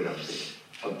how good I'm being,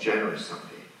 how generous I'm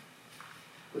being.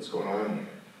 What's going on here?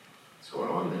 What's going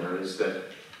on there is that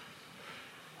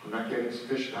I'm not getting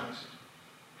sufficient oxygen.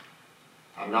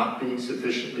 I'm not being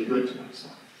sufficiently good to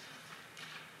myself,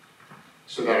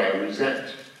 so that I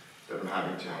resent that I'm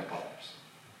having to help others.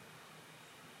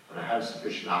 When I have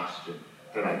sufficient oxygen,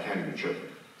 then I can be children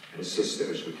and assist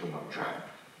those with whom I'm traveling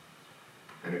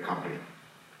and accompany.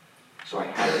 So I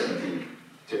have to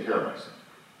take care of myself.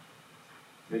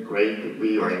 Isn't it great that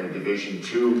we are in Division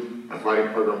II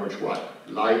athletic program, which what?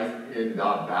 Life in the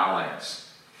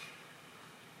balance.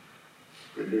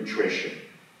 Good nutrition,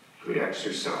 good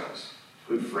exercise,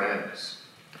 good friends,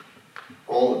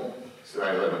 all of it, so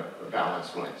that I live a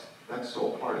balanced life. That's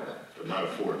all part of that, but not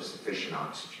afford sufficient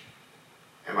oxygen.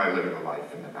 Am I living a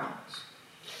life in the balance?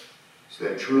 So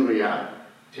that truly I'm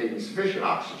taking sufficient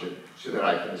oxygen so that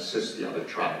I can assist the other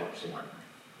travelers in my life.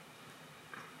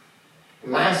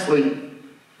 And lastly,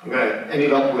 I'm going to end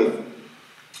it up with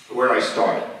where I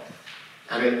started.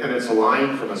 And it's a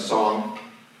line from a song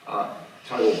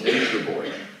titled Nature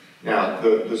Boy. Now,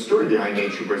 the story behind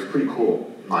Nature Boy is pretty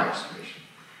cool, in my estimation.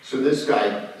 So this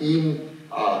guy, Ian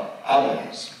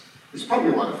Albanese, who's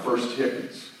probably one of the first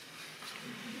hippies,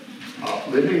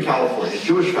 lived in California,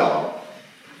 Jewish fellow,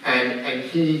 and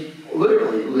he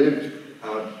literally lived,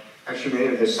 actually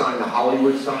made this sign, the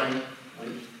Hollywood sign.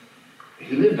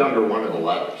 He lived under one of the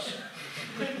letters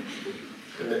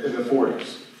in the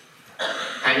 40s.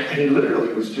 And he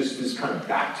literally was just this kind of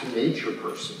back to nature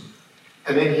person.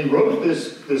 And then he wrote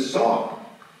this song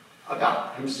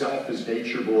about himself as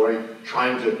nature boy,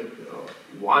 trying to,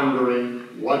 wandering,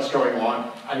 what's going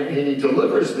on. And he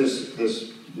delivers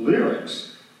this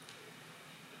lyrics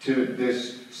to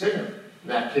this singer,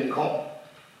 Nat King Cole.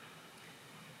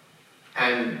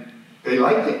 And they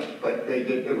liked it, but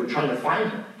they were trying to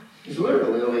find him. He's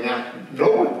literally living out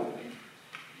nowhere.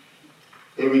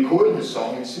 They recorded the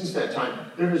song, and since that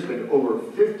time, there has been over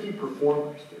 50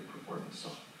 performers that have performed the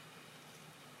song.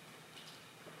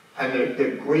 And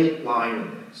the great line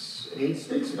in this, and he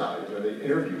speaks about it, the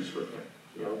interviews with him,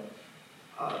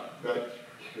 that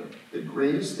the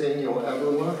greatest thing you'll ever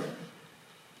learn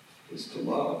is to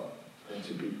love and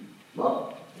to be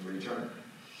loved in return.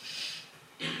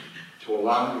 To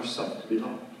allow yourself to be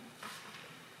loved.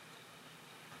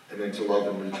 And then to love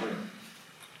in return.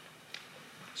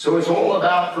 So it's all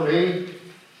about, for me,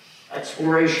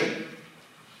 exploration,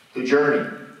 the journey.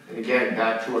 And again,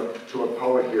 back to a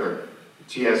poet here,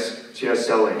 T.S.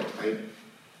 Eliot, right?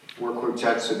 4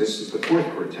 quartets, so this is the 4th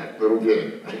quartet, Little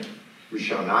Gideon, right? We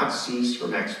shall not cease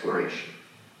from exploration.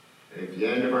 And at the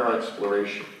end of our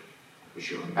exploration, we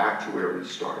shall come back to where we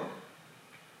started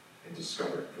and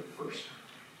discover it for the first time.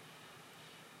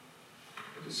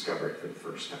 Discover it for the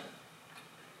first time.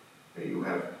 May you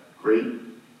have great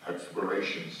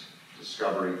explorations,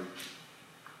 discovery.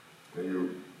 May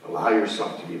you allow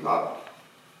yourself to be loved,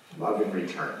 love in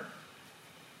return.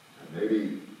 And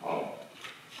maybe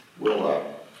we'll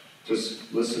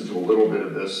just listen to a little bit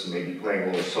of this and maybe playing a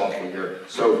little softly here.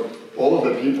 So all of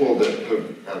the people that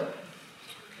have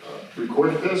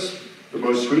recorded this, the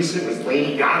most recent was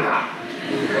Lady Gaga.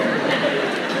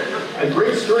 A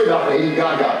great story about Lady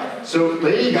Gaga. So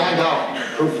Lady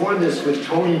Gaga performed this with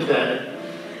Tony Bennett.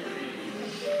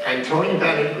 And Tony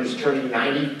Bennett, who's turned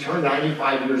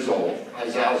 95 years old,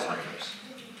 has Alzheimer's.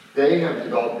 They have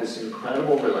developed this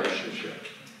incredible relationship.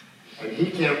 And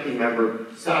he can't remember,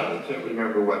 sadly, can't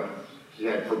remember what he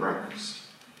had for breakfast.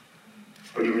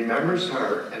 But he remembers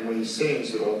her, and when he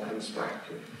sings, it all comes back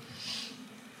to him.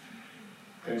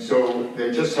 And so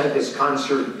they just had this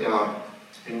concert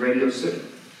in Radio City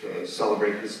to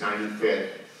celebrate his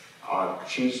 95th.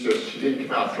 She didn't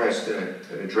come out dressed in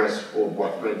a dress full of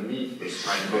what, red meat this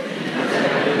time, but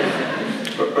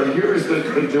here's the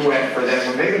duet for them.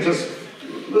 And maybe just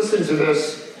listen to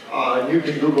this. You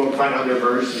can Google and find other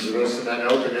versions of this and then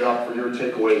open it up for your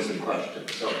takeaways and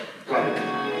questions. So, go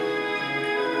ahead.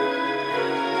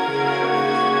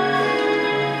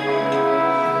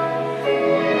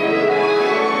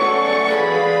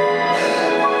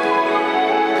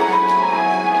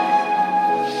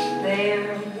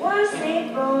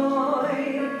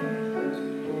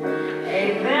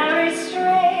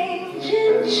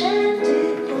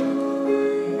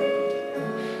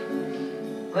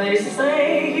 They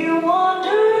say he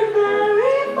wandered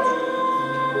very far,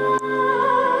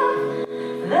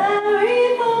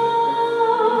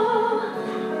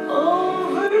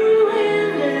 over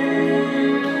land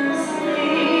and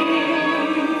sea.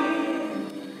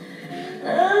 A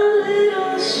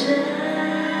little shy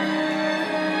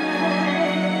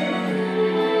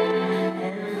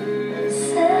and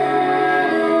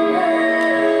sad,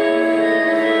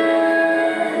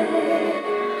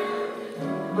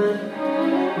 but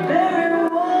very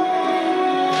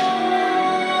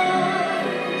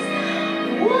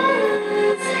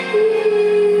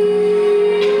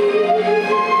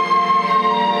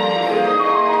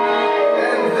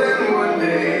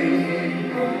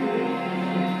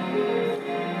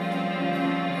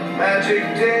magic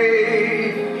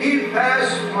day he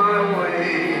passed my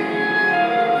way.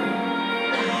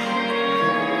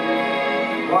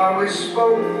 While we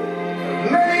spoke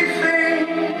of many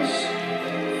things,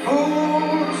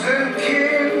 fools and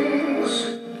kings,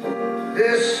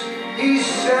 this he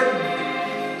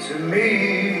said to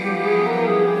me: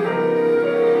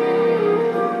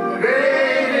 the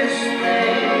greatest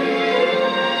thing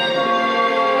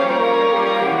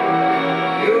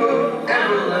you'll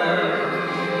ever learn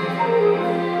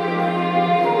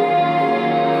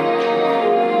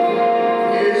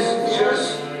is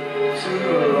just to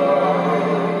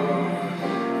love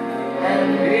and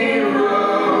be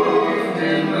loved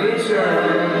in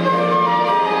return.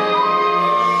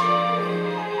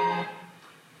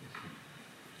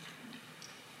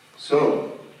 So,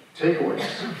 takeaways,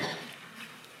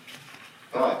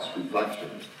 thoughts,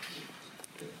 reflections,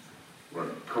 or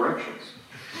corrections.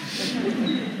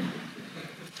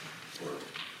 Or,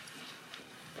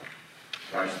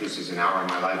 gosh, this is an hour of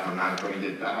my life I'm not going to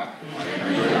get back.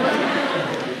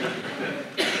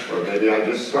 Or maybe I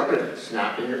just started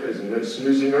snapping or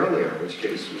snoozing earlier, in which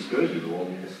case it was good. You lulled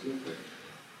me to sleep.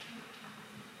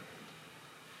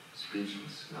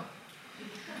 Speechless, no.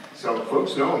 So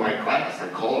folks know in my class, I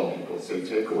call them people, say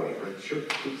takeaway, but sure,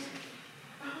 please.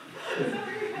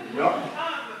 No.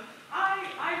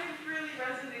 I just really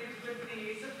resonated with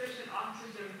the sufficient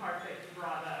oxygen part that you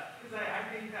brought up, because I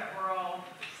think that we're all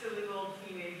silly little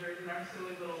teenagers in our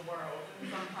silly little world, and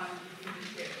sometimes we can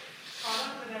just get caught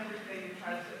up in everything and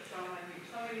try to put so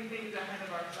many things ahead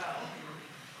of ourselves.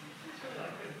 It's really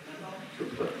like good. That's all.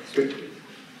 Super.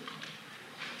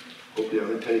 Hope the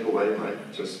other takeaway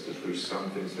might just, if there's some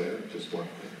things there, just one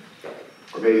thing.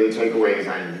 Or maybe the takeaway is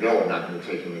I know I'm not going to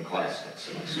take him in class next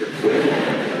semester.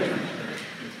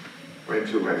 Went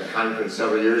to a conference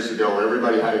several years ago where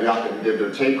everybody had to get up and give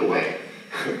their takeaway.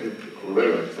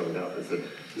 Literally, someone else said,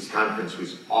 this conference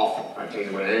was awful. I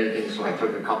taken away anything, so I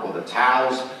took a couple of the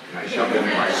towels and I shoved them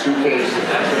in my suitcase and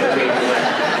that's what I take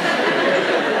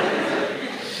away.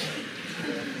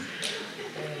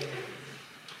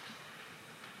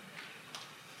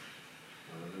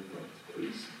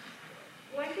 Please.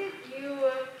 When did you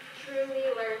truly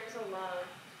learn to love?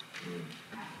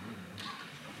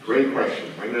 Great question.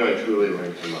 When did I truly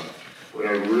learn to love? When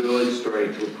I really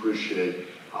started to appreciate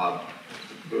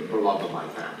the love of my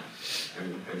family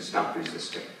and stop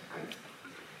resisting. Right?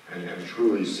 And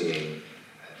truly seeing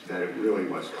that it really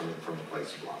was coming from a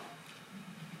place of love.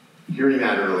 Hearing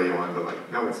that early on, but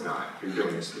like, no, it's not. You're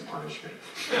doing this to punish me.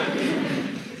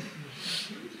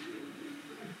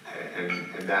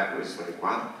 And that was like,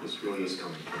 wow, this really is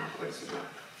coming from a place of love.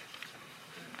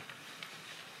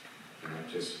 And it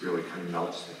just really kind of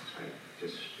melts things, right?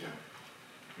 Just, yeah.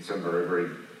 And so I'm very, very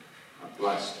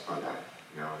blessed by that,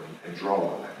 you know, and draw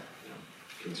on that, you know,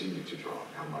 continue to draw on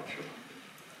how much of it.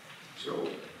 So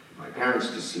my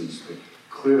parents deceased, but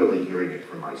clearly hearing it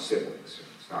from my siblings.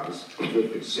 So I was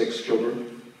with 6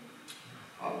 children.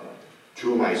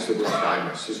 2 of my siblings died.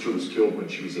 My sister was killed when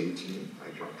she was 18 by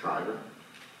a drunk driver.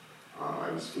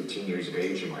 I was 15 years of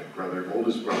age, and my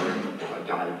oldest brother,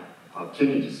 died of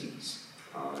kidney disease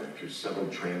after several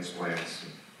transplants.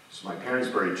 So my parents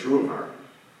buried 2 of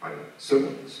my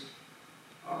siblings,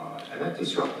 and that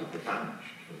disrupted the family,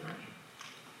 you can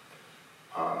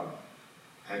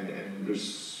imagine. And there's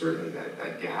certainly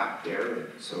that gap there. And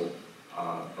so,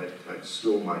 but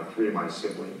still, 3 of my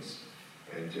siblings,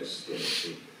 and just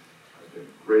the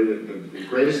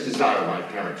greatest desire of my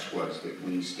parents was that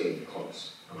we stayed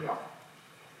close, and we are.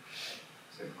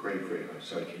 It's a great love.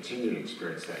 So I continue to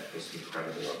experience that, this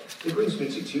incredible love. It brings me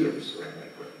to tears around my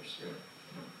brothers. Yeah.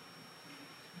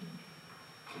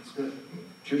 It's good.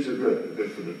 Tears are good. They're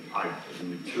good for the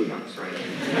tear ducts, right?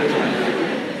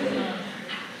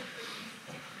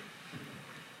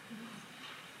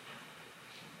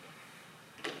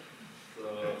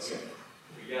 So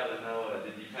we gotta know,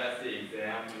 did you pass the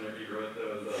exam whenever you wrote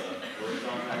those words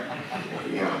on there?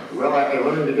 Yeah, well, I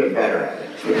learned to get better at it.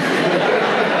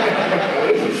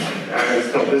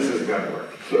 This is going to work.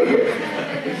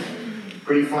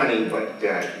 Pretty funny, but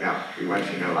no, we want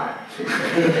you to know that.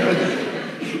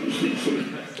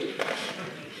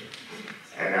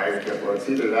 And well, it's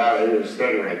either that or either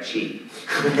study or I cheat.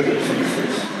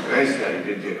 And I studied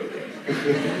to do it.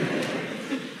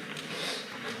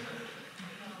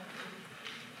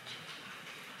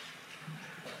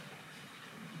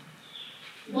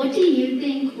 What do you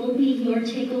think will be your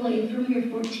takeaway from your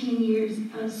 14 years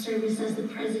of service as the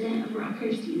president of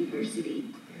Rockhurst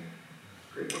University?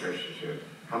 Great question, Jim.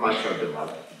 How much I've been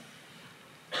loved.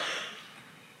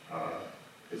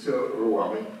 It's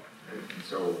overwhelming. And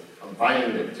so I'm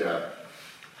finding that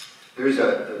there's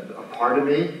a part of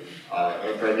me,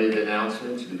 after I made the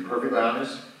announcement, to be perfectly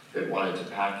honest, that wanted to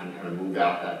pack and kind of move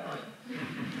out that night.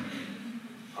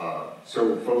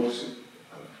 So folks,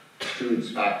 students,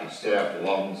 faculty, staff,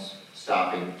 alums,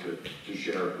 stopping to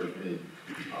share with me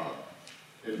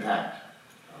impact,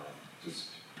 just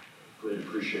great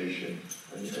appreciation.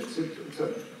 And it's a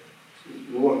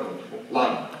little uncomfortable, a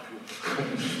lot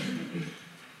uncomfortable.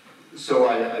 So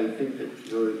I think that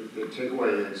the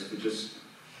takeaway is to just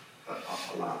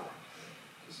allow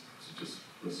it, to just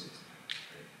listen to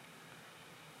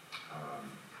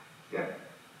it. Yeah.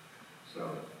 So,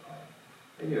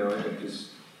 and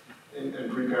just,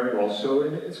 and preparing also,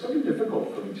 and it's going to be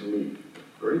difficult for me to leave,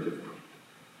 very difficult.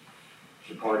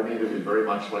 There's a part of me that would very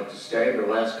much like to stay. The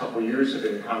last couple of years I've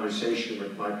been in conversation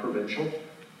with my provincial.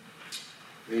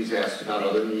 He's asked about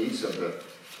other needs of the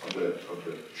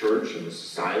church and the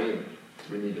society, and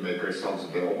we need to make ourselves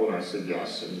available, and I said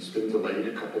yes, and it's been delayed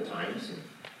a couple times, and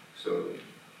so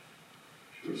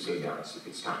she would say, no, it's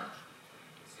time.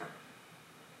 It's time.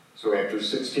 So after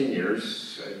 16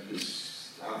 years, I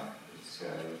just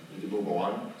need to move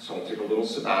on. So I'll take a little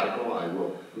sabbatical. I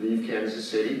will leave Kansas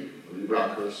City, leave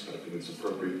Rockhurst. I think it's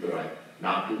appropriate that I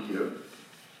not be here,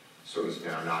 so as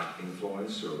now not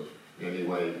influence or in any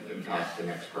way impact the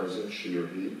next president, she or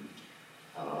he.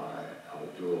 I'll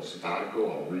do a little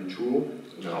sabbatical, I'll retool,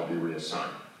 and then I'll be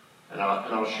reassigned. And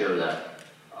I'll share that,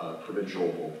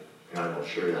 provincial, and I will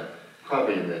share that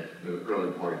probably in the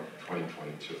early part of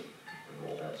 2022,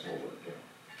 when all that's all worked out.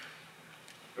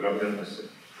 But I'm going to miss it.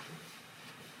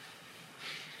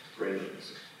 Greatly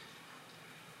miss it.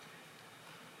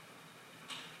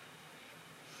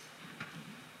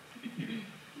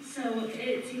 So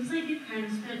it seems like you've kind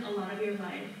of spent a lot of your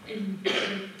life in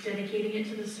dedicating it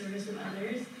to the service of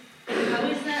others. How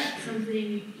is that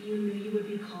something you knew you would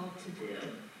be called to do?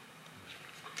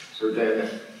 So again,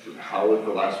 how was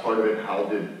the last part of it? How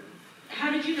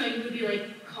did you know you would be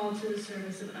called to the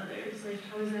service of others?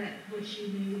 How is that what you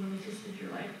knew you wanted to spend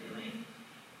your life doing?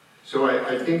 So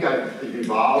I think I've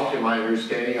evolved in my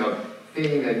understanding of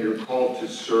thinking that you're called to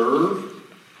serve,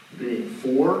 being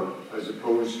for, as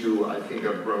opposed to, I think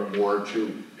I've grown more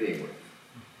to being with.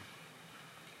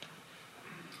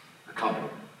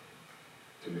 Accompaniment,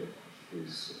 to me,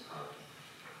 is,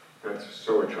 that's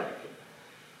so attractive,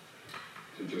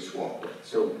 to just walk with.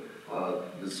 So,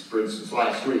 this, for instance,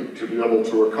 last week, to be able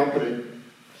to accompany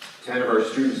 10 of our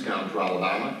students down to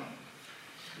Alabama,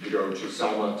 to go to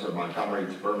Selma, to Montgomery,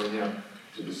 to Birmingham,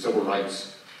 to the civil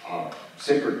rights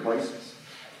sacred places.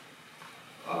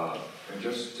 And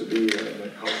just to be an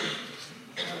accompaniment,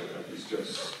 that is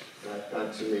just,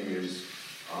 that to me is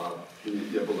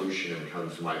the evolution in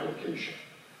terms of my vocation.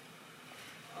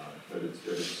 That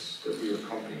we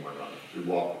accompany one another, we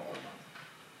walk with one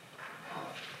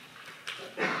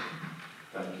another.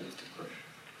 Thank you for the question.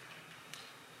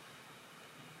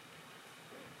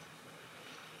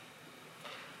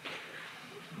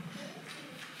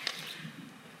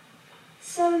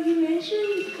 So you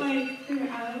mentioned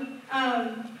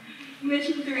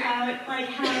throughout,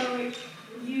 how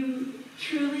you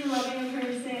truly loving a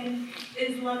person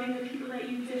is loving the people that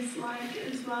you dislike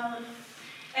as well,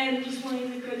 and just wanting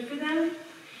the good for them.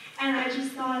 And I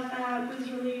just thought that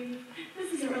was really,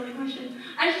 this isn't really a question,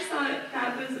 I just thought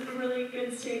that was a really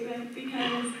good statement,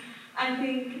 because I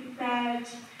think that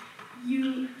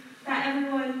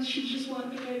everyone should just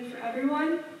want the good for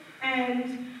everyone.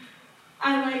 And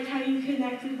I liked how you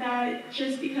connected that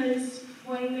just because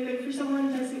wanting the good for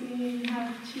someone doesn't mean you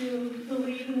have to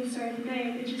believe in a certain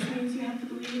thing. It just means you have to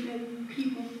believe in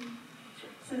people.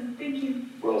 So thank you.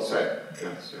 Well said.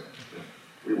 Yes. Yeah.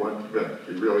 We want good.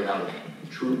 We really have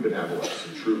true benevolence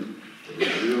and true. We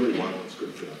really want what's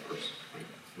good for that person.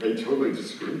 They totally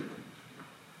disagree.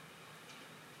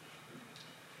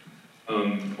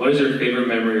 What is your favorite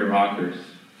memory of Rockers?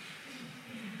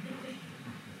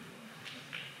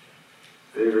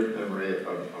 Favorite memory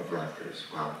of Rutgers?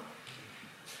 Wow.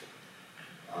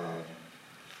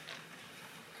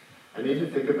 I need to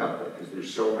think about that because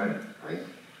there's so many, right?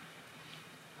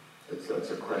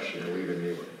 That's a question you're leaving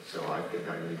me with, so I think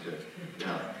I need to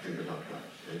think about that.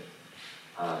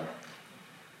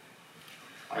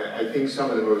 Right? I think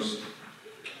some of the most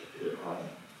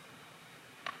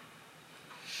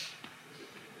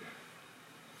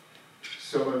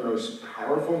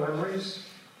powerful memories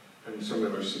and some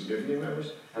of the most significant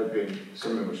memories have been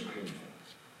some of the most painful.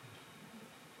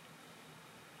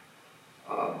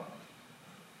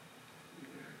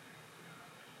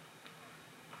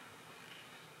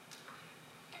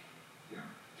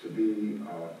 To be,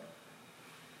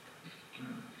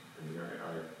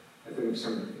 I think of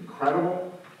some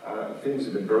incredible things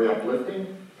have been very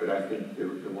uplifting, but I think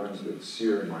the ones that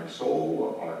sear in my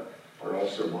soul are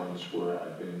also ones where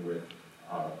I've been with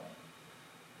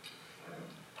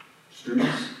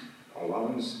students,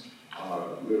 alums,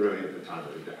 literally at the time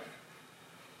of the death.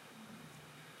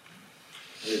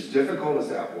 And as difficult as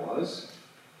that was,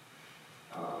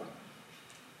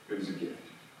 it was a gift.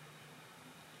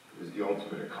 It was the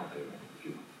ultimate accompaniment, if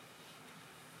you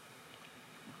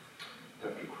will.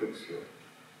 Dr. Quick's here.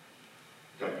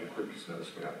 Dr. Quick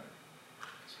knows when I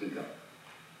speak up.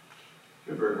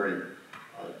 You're very, very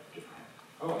different.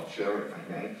 Oh, I'll share it if I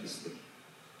may. Just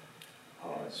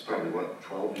it's probably, what,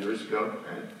 12 years ago,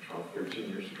 right? 12, 13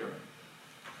 years ago.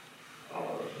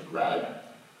 A grad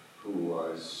who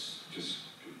was just,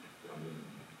 I mean,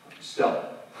 stellar.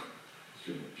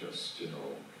 Just, you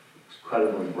know,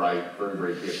 incredibly bright, very,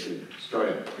 very gifted,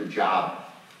 started a good job,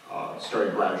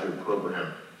 started graduate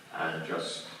program, and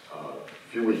just a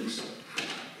few weeks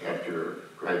after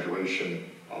graduation,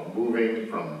 moving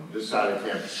from this side of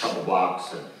campus a couple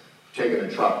blocks and taking the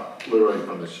truck literally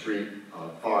from the street,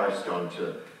 Forest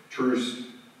onto Truce,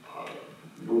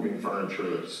 moving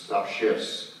furniture, stuff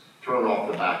shifts, thrown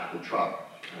off the back of the truck,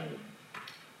 and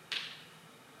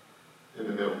in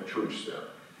the middle of Truce there,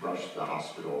 rushed to the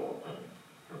hospital and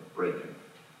breaking.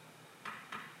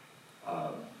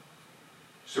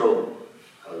 So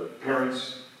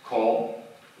parents called,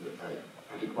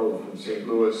 I took over from St.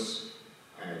 Louis,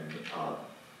 and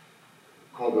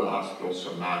called to the hospital,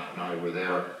 so Matt and I were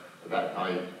there that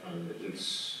night, and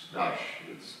it's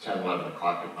 10, 11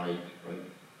 o'clock at night, right?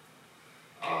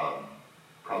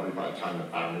 Probably by the time the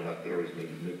family got there, it was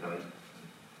maybe midnight.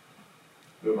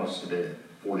 There must have been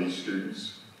 40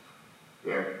 students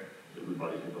there.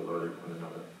 Everybody had alerted one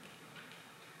another.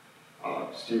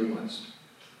 Stephen West.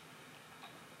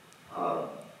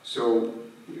 So,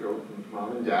 you know,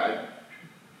 Mom and Dad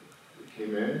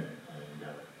came in and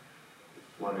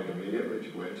wanted immediately to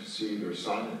go in to see their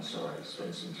son, and so I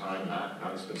spent some time, Matt and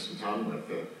I spent some time with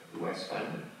the West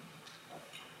family.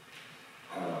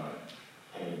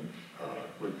 And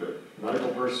with the medical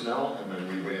personnel, and then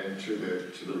we went into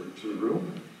the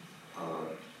room.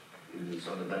 He was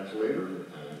on a ventilator,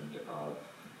 and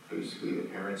basically the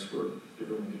parents were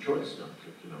given the choice,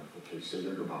 okay, say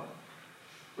their goodbye.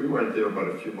 We weren't there but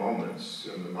a few moments,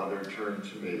 and the mother turned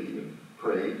to me and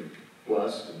prayed,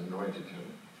 blessed, and anointed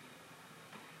him,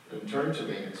 and turned to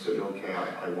me and said, okay,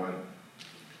 I want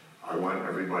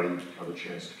everybody to have a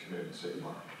chance to come in and say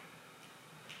goodbye.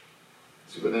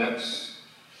 So the next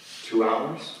 2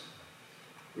 hours,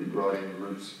 we brought in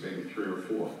groups, maybe 3 or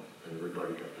 4, and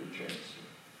everybody got their chance.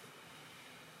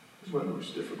 It was one of the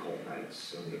most difficult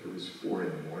nights. I mean, it was 4 in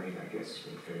the morning, I guess,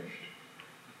 when we finished.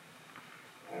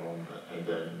 And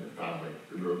then the family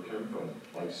removed him from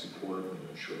life support, and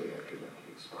then shortly after that,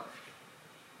 he expired.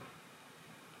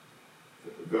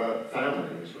 The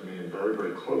family has remained very,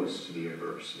 very close to the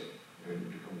university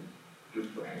and become good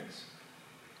friends.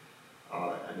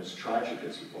 And as tragic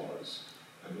as it was,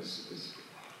 and as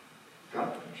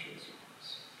gut-wrenching as it was,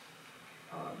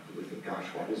 we think, gosh,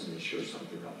 why doesn't he share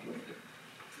something uplifting?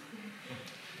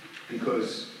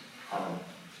 Because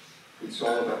it's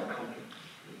all about company.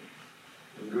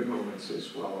 In good moments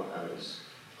as well as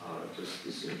just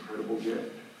this incredible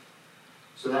gift.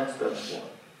 So that's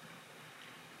one.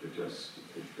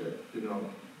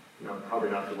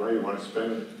 Probably not the way you want to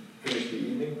finish the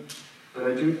evening, but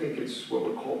I do think it's what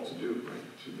we're called to do, right?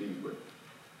 To be with.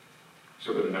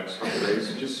 So for the next couple of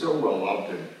days, just so well loved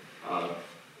and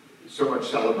so much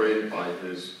celebrated by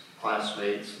his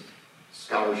classmates,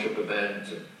 scholarship event,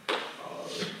 and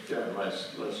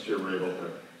last year we were able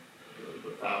to,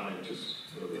 the family just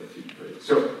really deep great.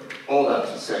 So all that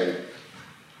to say,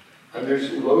 and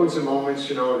there's loads of moments,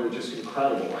 that are just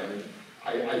incredible. I mean,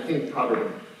 I think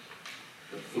probably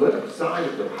the flip side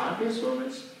of the happiest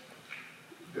moments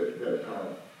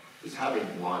is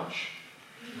having lunch.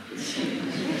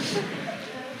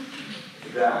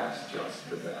 That's just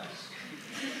the best.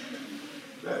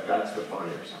 That's the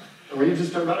funnier side. And we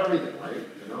just talk about everything, right?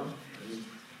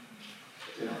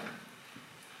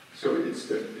 So it's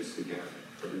the gathering,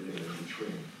 everything in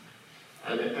between.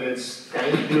 And it's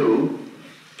thank you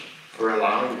for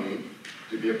allowing me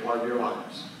to be a part of your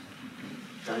lives.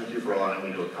 Thank you for allowing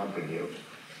me to accompany you.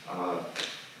 And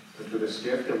for this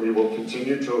gift, and we will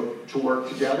continue to work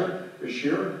together this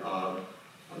year. I'm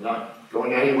not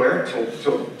going anywhere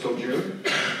till June.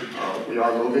 We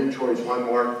are moving towards one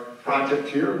more project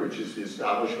here, which is the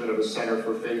establishment of a Center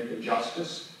for Faith and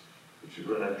Justice, which is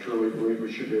what I truly believe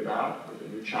we should be about, with a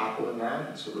new chapel in that,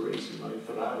 and so we're raising money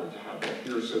for that, and to have that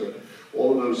here so that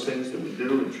all of those things that we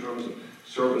do in terms of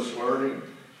service learning,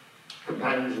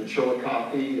 companions and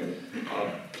Chillicothe, and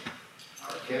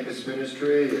our campus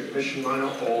ministry, admission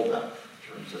minor, all that,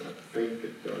 in terms of a faith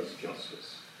that does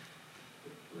justice.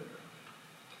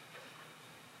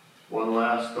 One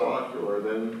last thought, or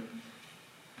then,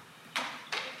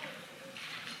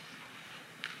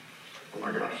 oh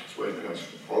my gosh, it's way past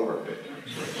over a bit.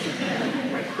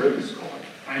 My crib is calling.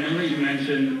 I know that you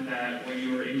mentioned that when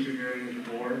you were interviewing with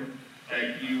the board,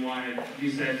 that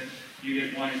you said you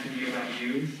didn't want it to be about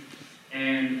you.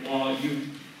 And while you've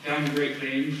done great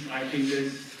things, I think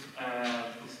this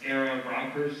era of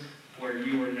Rockers, where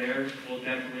you were there, will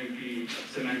definitely be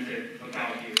cemented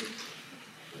about you.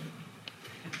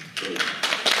 Great.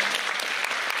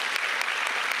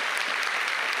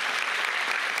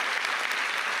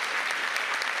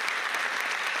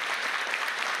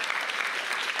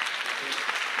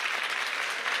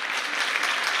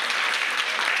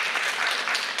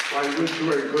 I wish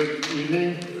you a good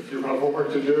evening. If you have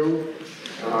homework to do,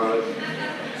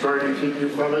 sorry to keep you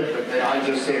from it, but may I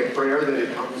just say a prayer that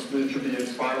it comes that you be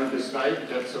inspired this night,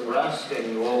 get some rest,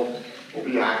 and we'll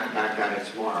be back at it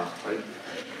tomorrow, right?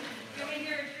 Can we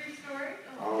hear a true story?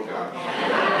 Oh, gosh.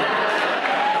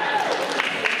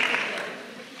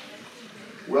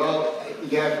 Well,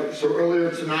 yeah, so earlier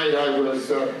tonight I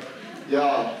was,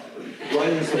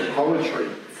 writing some poetry.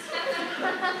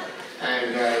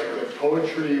 And the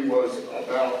poetry was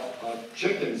about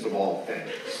chickens, of all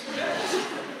things.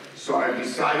 So I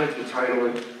decided to title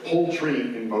it Poultry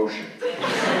in Motion.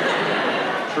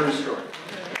 True story.